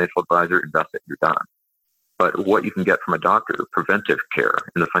 go to a financial advisor, invest it, you're done. But what you can get from a doctor, preventive care,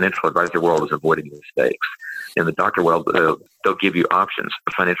 in the financial advisor world is avoiding mistakes. In the doctor world, they'll give you options.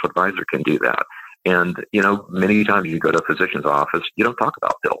 A financial advisor can do that. And, many times you go to a physician's office, you don't talk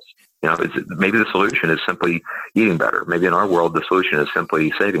about pills. Maybe the solution is simply eating better. Maybe in our world, the solution is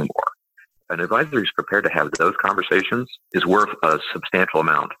simply saving more. An advisor who's prepared to have those conversations is worth a substantial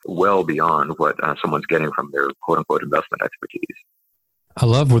amount, well beyond what someone's getting from their quote-unquote investment expertise. I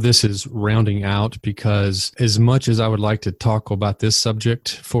love where this is rounding out, because as much as I would like to talk about this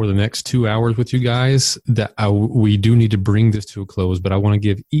subject for the next 2 hours with you guys, we do need to bring this to a close, but I want to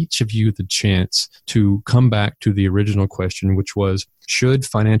give each of you the chance to come back to the original question, which was, should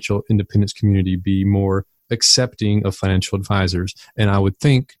financial independence community be more accepting of financial advisors? And I would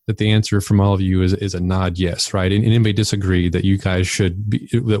think that the answer from all of you is a nod yes, right? And anybody disagree that you guys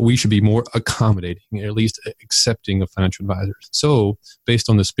that we should be more accommodating, or at least accepting of financial advisors? So based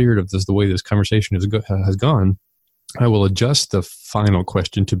on the spirit of this, the way this conversation has gone, I will adjust the final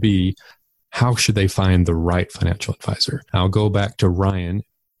question to be, how should they find the right financial advisor? I'll go back to Ryan.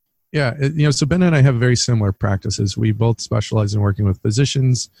 Yeah, so Ben and I have very similar practices. We both specialize in working with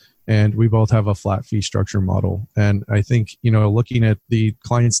physicians, and we both have a flat fee structure model. And I think, looking at the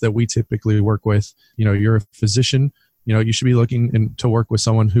clients that we typically work with, you're a physician, you should be looking to work with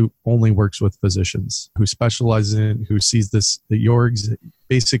someone who only works with physicians, who specializes in, who sees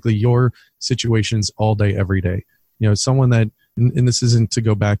basically your situations all day, every day. Someone that, and this isn't to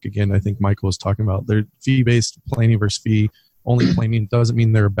go back again, I think Michael was talking about, they're fee-based, planning versus fee. Only planning doesn't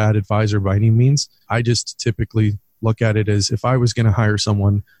mean they're a bad advisor by any means. I just typically look at it as, if I was going to hire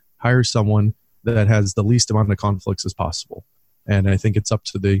someone that has the least amount of conflicts as possible. And I think it's up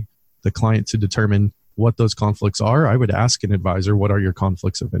to the client to determine what those conflicts are. I would ask an advisor, what are your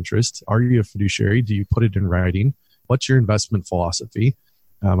conflicts of interest? Are you a fiduciary? Do you put it in writing? What's your investment philosophy?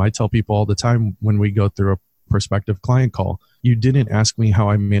 I tell people all the time when we go through a prospective client call, you didn't ask me how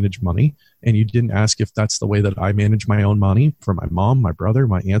I manage money, and you didn't ask if that's the way that I manage my own money for my mom, my brother,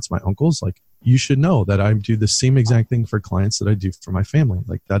 my aunts, my uncles. Like, you should know that I do the same exact thing for clients that I do for my family.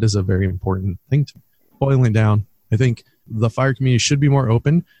 Like, that is a very important thing to me. Boiling down, I think the FIRE community should be more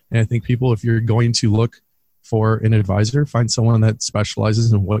open. And I think people, if you're going to look for an advisor, find someone that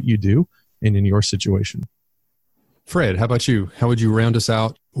specializes in what you do and in your situation. Fred, how about you? How would you round us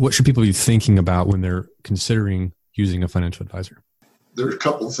out? What should people be thinking about when they're considering using a financial advisor? There are a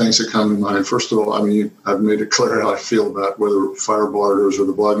couple of things that come to mind. First of all, I've made it clear how I feel about whether fire bloggers or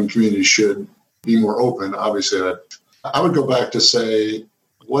the blogging community should be more open. Obviously, I would go back to say,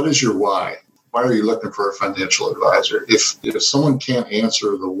 what is your why? Why are you looking for a financial advisor? If someone can't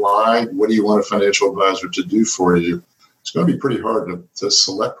answer the why, what do you want a financial advisor to do for you? It's going to be pretty hard to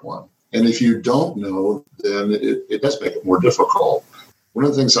select one. And if you don't know, then it does make it more difficult. One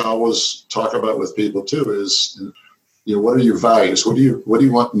of the things I always talk about with people too is, what are your values? What do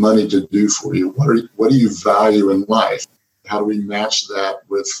you want money to do for you? What do you value in life? How do we match that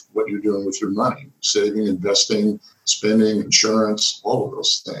with what you're doing with your money? Saving, investing, spending, insurance, all of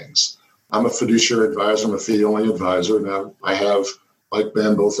those things. I'm a fiduciary advisor. I'm a fee-only advisor. Now, I have, like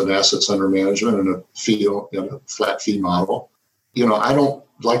Ben, both an assets under management and a flat fee model. I don't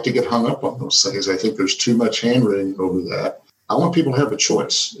like to get hung up on those things. I think there's too much hand-wringing over that. I want people to have a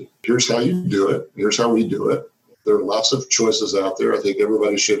choice. Here's how you do it. Here's how we do it. There are lots of choices out there. I think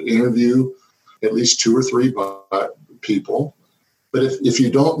everybody should interview at least 2 or 3 people. But if you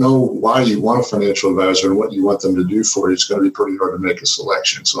don't know why you want a financial advisor and what you want them to do for you, it's going to be pretty hard to make a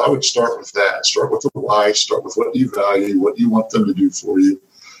selection. So I would start with that. Start with the why, start with what you value, what you want them to do for you,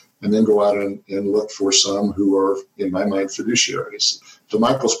 and then go out and look for some who are, in my mind, fiduciaries. To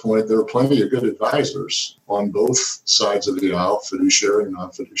Michael's point, there are plenty of good advisors on both sides of the aisle, fiduciary and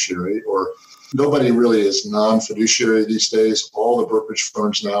non-fiduciary, or nobody really is non-fiduciary these days. All the brokerage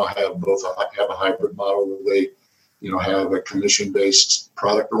firms now have a hybrid model where they, have a commission-based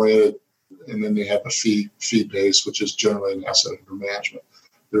product-oriented, and then they have a fee-based, which is generally an asset under management.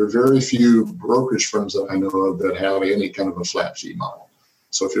 There are very few brokerage firms that I know of that have any kind of a flat fee model.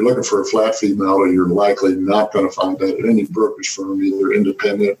 So if you're looking for a flat fee model, you're likely not going to find that at any brokerage firm, either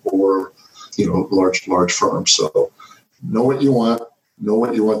independent or, large firms. So know what you want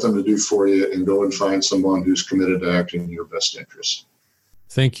them to do for you, and go and find someone who's committed to acting in your best interest.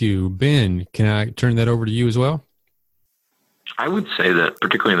 Thank you. Ben, can I turn that over to you as well? I would say that,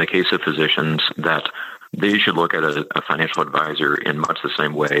 particularly in the case of physicians, that they should look at a financial advisor in much the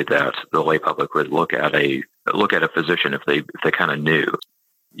same way that the lay public would look at a physician if they kind of knew.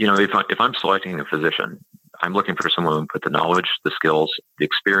 If I'm selecting a physician, I'm looking for someone with the knowledge, the skills, the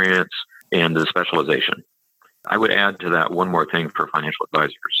experience, and the specialization. I would add to that one more thing for financial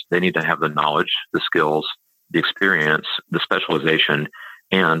advisors. They need to have the knowledge, the skills, the experience, the specialization,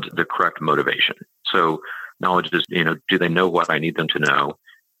 and the correct motivation. So knowledge is, do they know what I need them to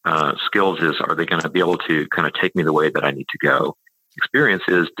know? Skills is, are they going to be able to kind of take me the way that I need to go? Experience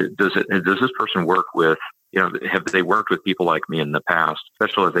is, does this person work with, have they worked with people like me in the past?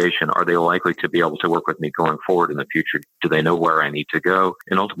 Specialization, are they likely to be able to work with me going forward in the future? Do they know where I need to go?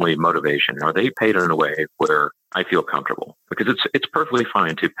 And ultimately, motivation, are they paid in a way where I feel comfortable? Because it's perfectly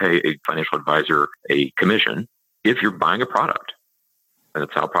fine to pay a financial advisor a commission if you're buying a product. And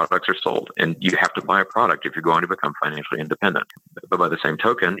that's how products are sold. And you have to buy a product if you're going to become financially independent. But by the same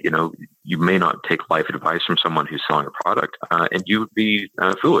token, you may not take life advice from someone who's selling a product, and you would be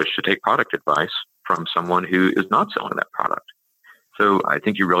foolish to take product advice from someone who is not selling that product. So I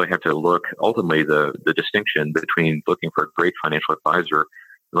think you really have to look, ultimately, the distinction between looking for a great financial advisor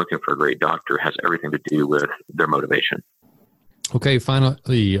and looking for a great doctor has everything to do with their motivation. Okay,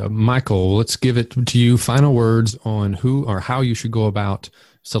 finally, Michael, let's give it to you. Final words on who or how you should go about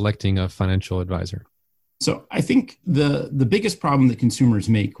selecting a financial advisor. So I think the biggest problem that consumers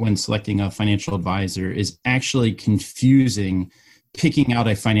make when selecting a financial advisor is actually confusing picking out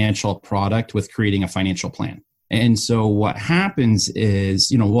a financial product with creating a financial plan. And so what happens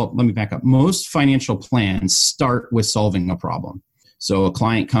is, let me back up. Most financial plans start with solving a problem. So a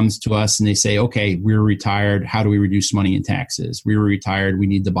client comes to us and they say, okay, we're retired. How do we reduce money in taxes? We were retired. We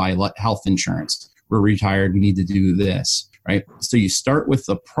need to buy health insurance. We're retired. We need to do this, right? So you start with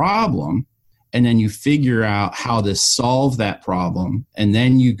the problem, and then you figure out how to solve that problem. And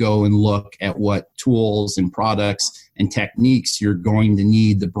then you go and look at what tools and products and techniques you're going to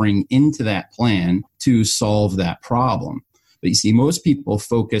need to bring into that plan to solve that problem. But you see, most people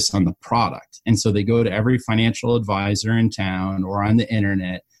focus on the product. And so they go to every financial advisor in town or on the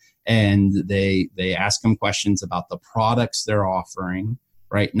internet, and they ask them questions about the products they're offering,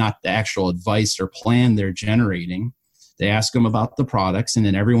 right? Not the actual advice or plan they're generating. They ask them about the products, and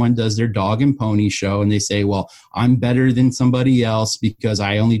then everyone does their dog and pony show, and they say, well, I'm better than somebody else because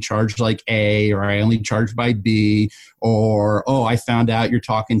I only charge like A, or I only charge by B, or, oh, I found out you're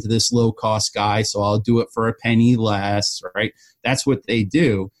talking to this low-cost guy, so I'll do it for a penny less, right? That's what they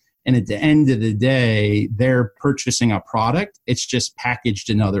do. And at the end of the day, they're purchasing a product. It's just packaged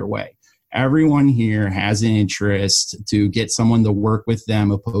another way. Everyone here has an interest to get someone to work with them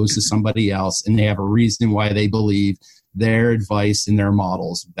opposed to somebody else, and they have a reason why they believe their advice and their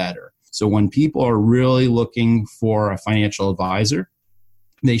models better. So when people are really looking for a financial advisor,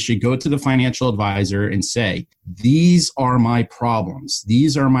 they should go to the financial advisor and say, these are my problems.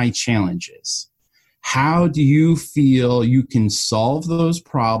 These are my challenges. How do you feel you can solve those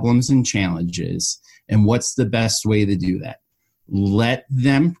problems and challenges? And what's the best way to do that? Let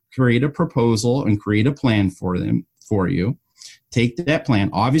them create a proposal and create a plan for you. Take that plan.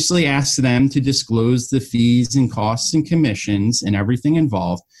 Obviously, ask them to disclose the fees and costs and commissions and everything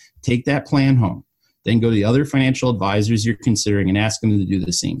involved. Take that plan home. Then go to the other financial advisors you're considering and ask them to do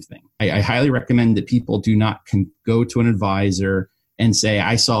the same thing. I highly recommend that people do not go to an advisor and say,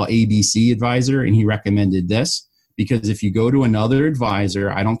 I saw ABC advisor and he recommended this. Because if you go to another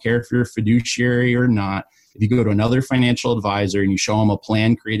advisor, I don't care if you're a fiduciary or not, if you go to another financial advisor and you show them a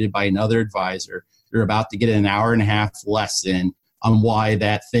plan created by another advisor, you're about to get an hour and a half lesson on why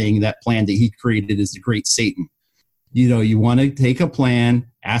that plan that he created is the great Satan. You want to take a plan,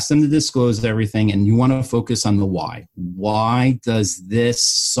 ask them to disclose everything, and you want to focus on the why. Why does this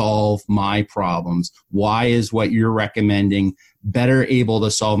solve my problems? Why is what you're recommending better able to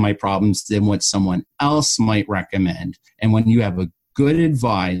solve my problems than what someone else might recommend? And when you have a good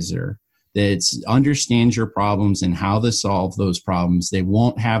advisor that understands your problems and how to solve those problems, they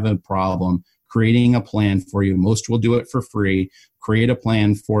won't have a problem creating a plan for you. Most will do it for free. Create a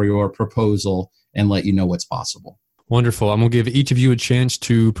plan for your proposal and let you know what's possible. Wonderful. I'm going to give each of you a chance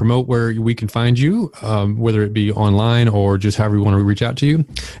to promote where we can find you, whether it be online or just however you want to reach out to you.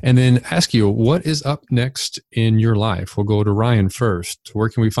 And then ask you, what is up next in your life? We'll go to Ryan first. Where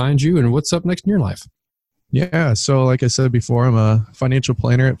can we find you and what's up next in your life? Yeah. So like I said before, I'm a financial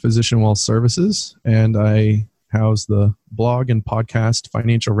planner at Physician Wealth Services, and I house the blog and podcast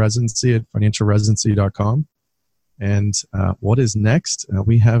Financial Residency at financialresidency.com. And what is next?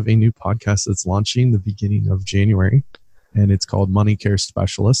 We have a new podcast that's launching the beginning of January, and it's called Money Care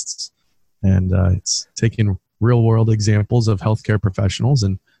Specialists. And it's taking real world examples of healthcare professionals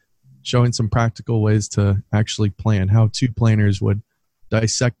and showing some practical ways to actually plan, how two planners would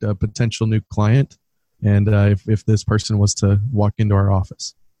dissect a potential new client, and if this person was to walk into our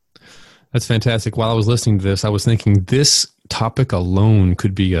office. That's fantastic. While I was listening to this, I was thinking this topic alone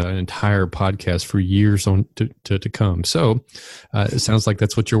could be an entire podcast for years to come. So it sounds like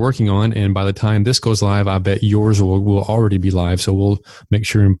that's what you're working on. And by the time this goes live, I bet yours will already be live. So we'll make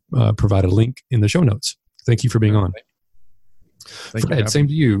sure and provide a link in the show notes. Thank you for being on. Fred, same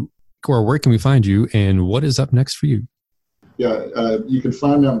to you. Where can we find you and what is up next for you? Yeah, you can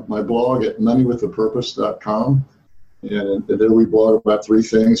find my blog at moneywithapurpose.com. And there we blog about three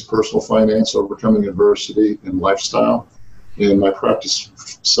things: personal finance, overcoming adversity, and lifestyle. And my practice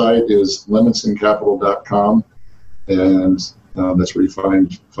site is leamnsoncapital.com. And that's where you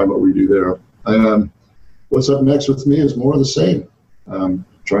find what we do there. And what's up next with me is more of the same.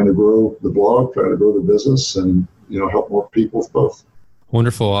 Trying to grow the blog, trying to grow the business, and help more people with both.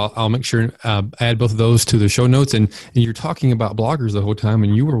 Wonderful. I'll make sure and add both of those to the show notes. And you're talking about bloggers the whole time,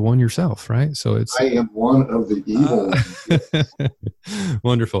 and you were one yourself, right? So I am one of the evil ones.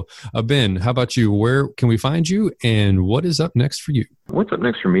 Wonderful. Ben, how about you? Where can we find you, and what is up next for you? What's up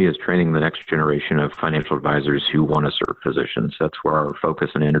next for me is training the next generation of financial advisors who want to serve physicians. That's where our focus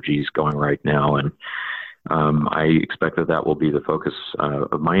and energy is going right now. And I expect that will be the focus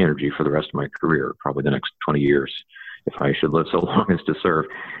of my energy for the rest of my career, probably the next 20 years. If I should live so long as to serve.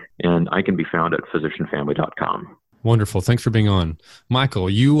 And I can be found at physicianfamily.com. Wonderful. Thanks for being on.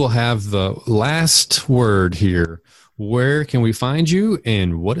 Michael, you will have the last word here. Where can we find you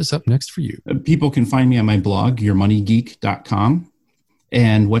and what is up next for you? People can find me on my blog, yourmoneygeek.com.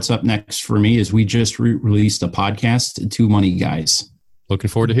 And what's up next for me is we just released a podcast, Two Money Guys. Looking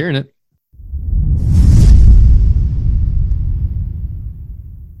forward to hearing it.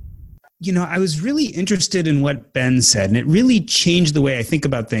 I was really interested in what Ben said, and it really changed the way I think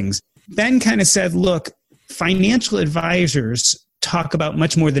about things. Ben kind of said, look, financial advisors talk about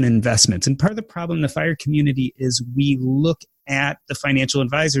much more than investments. And part of the problem in the FIRE community is we look at the financial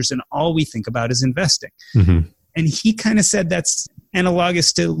advisors and all we think about is investing. Mm-hmm. And he kind of said that's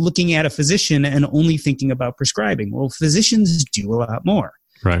analogous to looking at a physician and only thinking about prescribing. Well, physicians do a lot more.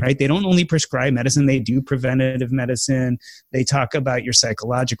 Right. They don't only prescribe medicine, they do preventative medicine. They talk about your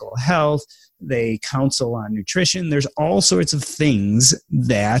psychological health. They counsel on nutrition. There's all sorts of things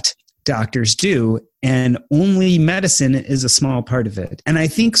that doctors do, and only medicine is a small part of it. And I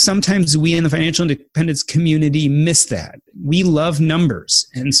think sometimes we in the financial independence community miss that. We love numbers,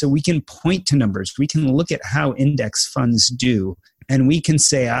 and so we can point to numbers. We can look at how index funds do, and we can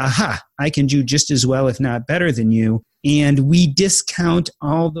say, aha, I can do just as well, if not better than you. And we discount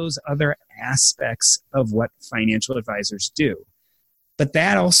all those other aspects of what financial advisors do. But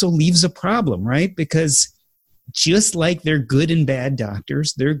that also leaves a problem, right? Because just like they're good and bad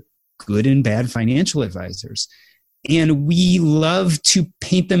doctors, they're good and bad financial advisors. And we love to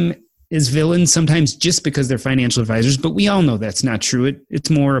paint them as villains sometimes just because they're financial advisors, but we all know that's not true. It's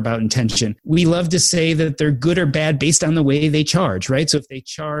more about intention. We love to say that they're good or bad based on the way they charge, right? So if they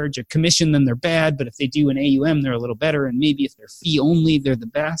charge a commission, then they're bad, but if they do an AUM, they're a little better, and maybe if they're fee only, they're the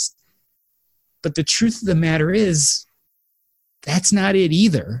best. But the truth of the matter is, that's not it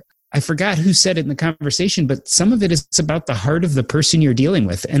either. I forgot who said it in the conversation, but some of it is about the heart of the person you're dealing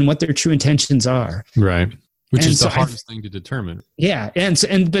with and what their true intentions are. Right. Which is the hardest thing to determine. Yeah.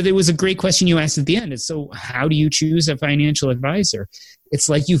 But it was a great question you asked at the end. Is so how do you choose a financial advisor? It's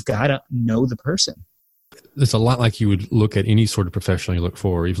like you've got to know the person. It's a lot like you would look at any sort of professional you look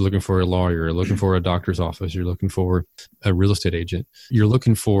for. If you're looking for a lawyer, you're looking for a doctor's office, you're looking for a real estate agent. You're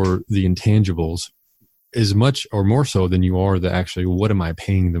looking for the intangibles as much or more so than you are the actually, what am I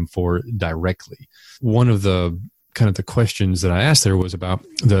paying them for directly? One of the kind of the questions that I asked there was about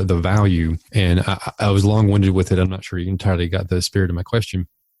the value. And I was long-winded with it. I'm not sure you entirely got the spirit of my question,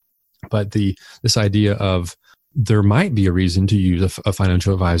 but this idea of there might be a reason to use a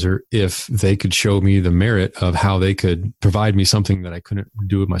financial advisor if they could show me the merit of how they could provide me something that I couldn't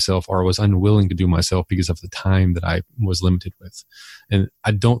do it myself or was unwilling to do myself because of the time that I was limited with. And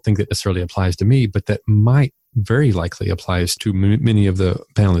I don't think that necessarily applies to me, but that might very likely applies to many of the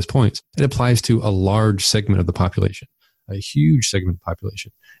panelists' points. It applies to a large segment of the population, a huge segment of the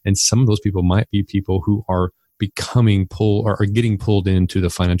population. And some of those people might be people who are becoming pulled or are getting pulled into the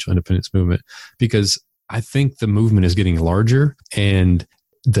financial independence movement, because I think the movement is getting larger, and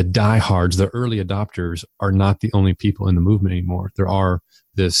the diehards, the early adopters, are not the only people in the movement anymore. There are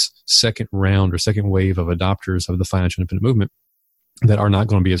this second round or second wave of adopters of the financial independent movement that are not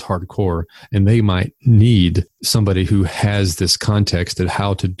going to be as hardcore, and they might need somebody who has this context of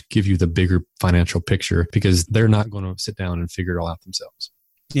how to give you the bigger financial picture, because they're not going to sit down and figure it all out themselves.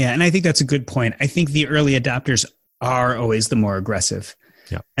 Yeah, and I think that's a good point. I think the early adopters are always the more aggressive.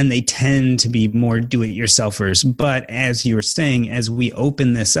 Yeah. And they tend to be more do-it-yourselfers. But as you were saying, as we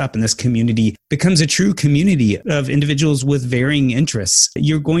open this up and this community becomes a true community of individuals with varying interests,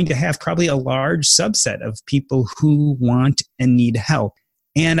 you're going to have probably a large subset of people who want and need help.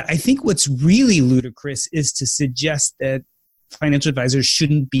 And I think what's really ludicrous is to suggest that financial advisors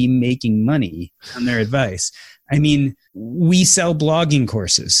shouldn't be making money on their advice. I mean, we sell blogging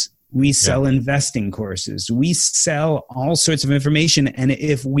courses. We sell investing courses. We sell all sorts of information. And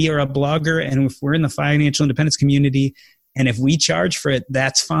if we are a blogger and if we're in the financial independence community, and if we charge for it,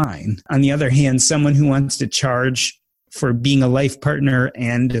 that's fine. On the other hand, someone who wants to charge for being a life partner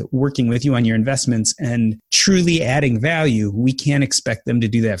and working with you on your investments and truly adding value, we can't expect them to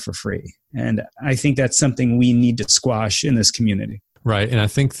do that for free. And I think that's something we need to squash in this community. Right. And I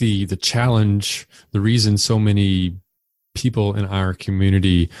think the challenge, the reason so many people in our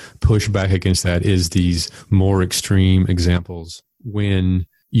community push back against that is these more extreme examples when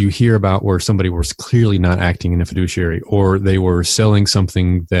you hear about where somebody was clearly not acting in a fiduciary, or they were selling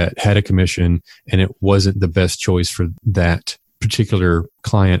something that had a commission and it wasn't the best choice for that particular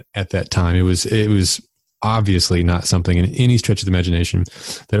client at that time. It was obviously not something in any stretch of the imagination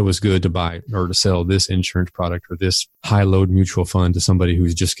that it was good to buy or to sell this insurance product or this high load mutual fund to somebody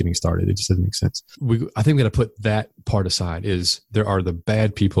who's just getting started. It just doesn't make sense. I think we got to put that part aside. Is there are the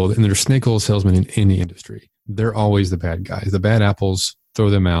bad people, and there's snake oil salesmen in any industry. They're always the bad guys, the bad apples. Throw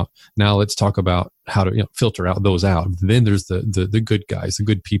them out. Now let's talk about how to filter out those out. Then there's the good guys, the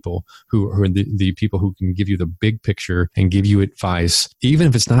good people who are the people who can give you the big picture and give you advice, even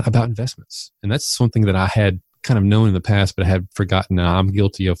if it's not about investments. And that's something that I had kind of known in the past, but I had forgotten. And I'm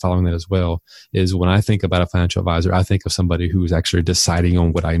guilty of following that as well. Is when I think about a financial advisor, I think of somebody who's actually deciding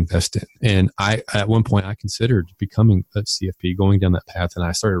on what I invest in. And at one point, I considered becoming a CFP, going down that path, and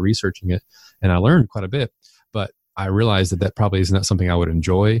I started researching it, and I learned quite a bit. But I realized that probably is not something I would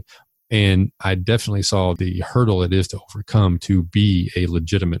enjoy. And I definitely saw the hurdle it is to overcome to be a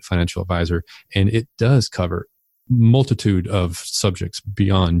legitimate financial advisor. And it does cover multitude of subjects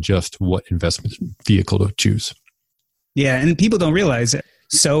beyond just what investment vehicle to choose. Yeah, and people don't realize it.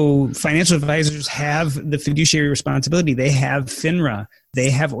 So financial advisors have the fiduciary responsibility. They have FINRA. They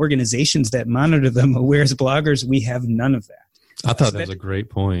have organizations that monitor them, whereas bloggers, we have none of that. I thought that was a great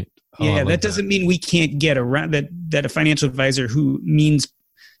point. Yeah, that doesn't mean we can't get around that a financial advisor who means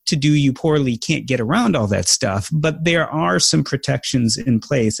to do you poorly can't get around all that stuff, but there are some protections in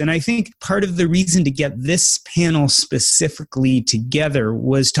place. And I think part of the reason to get this panel specifically together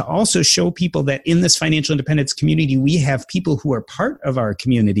was to also show people that in this financial independence community, we have people who are part of our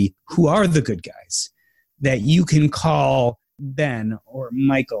community who are the good guys that you can call Ben or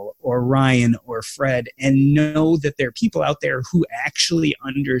Michael or Ryan or Fred and know that there are people out there who actually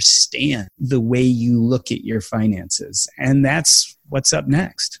understand the way you look at your finances. And that's what's up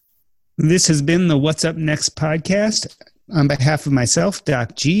next. This has been the What's Up Next podcast. On behalf of myself,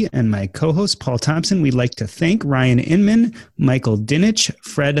 Doc G, and my co-host, Paul Thompson, we'd like to thank Ryan Inman, Michael Dinich,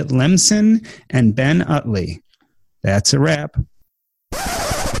 Fred Leamnson, and Ben Utley. That's a wrap.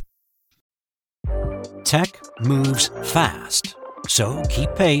 Tech moves fast, so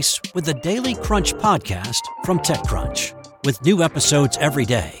keep pace with the Daily Crunch podcast from TechCrunch. With new episodes every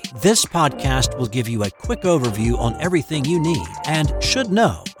day, this podcast will give you a quick overview on everything you need and should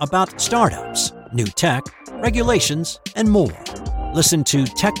know about startups, new tech, regulations, and more. Listen to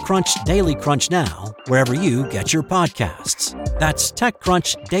TechCrunch Daily Crunch now, wherever you get your podcasts. That's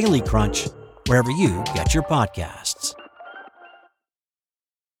TechCrunch Daily Crunch, wherever you get your podcasts.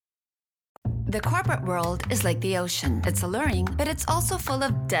 The corporate world is like the ocean. It's alluring, but it's also full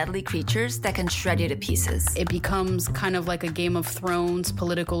of deadly creatures that can shred you to pieces. It becomes kind of like a Game of Thrones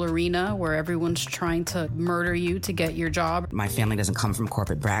political arena where everyone's trying to murder you to get your job. My family doesn't come from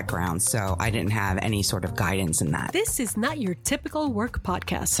corporate background, so I didn't have any sort of guidance in that. This is not your typical work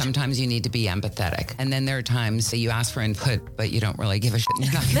podcast. Sometimes you need to be empathetic, and then there are times that you ask for input, but you don't really give a shit.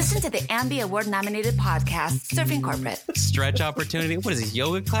 Listen to the Ambie Award-nominated podcast, Surfing Corporate. Stretch opportunity? What is this,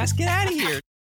 yoga class? Get out of here.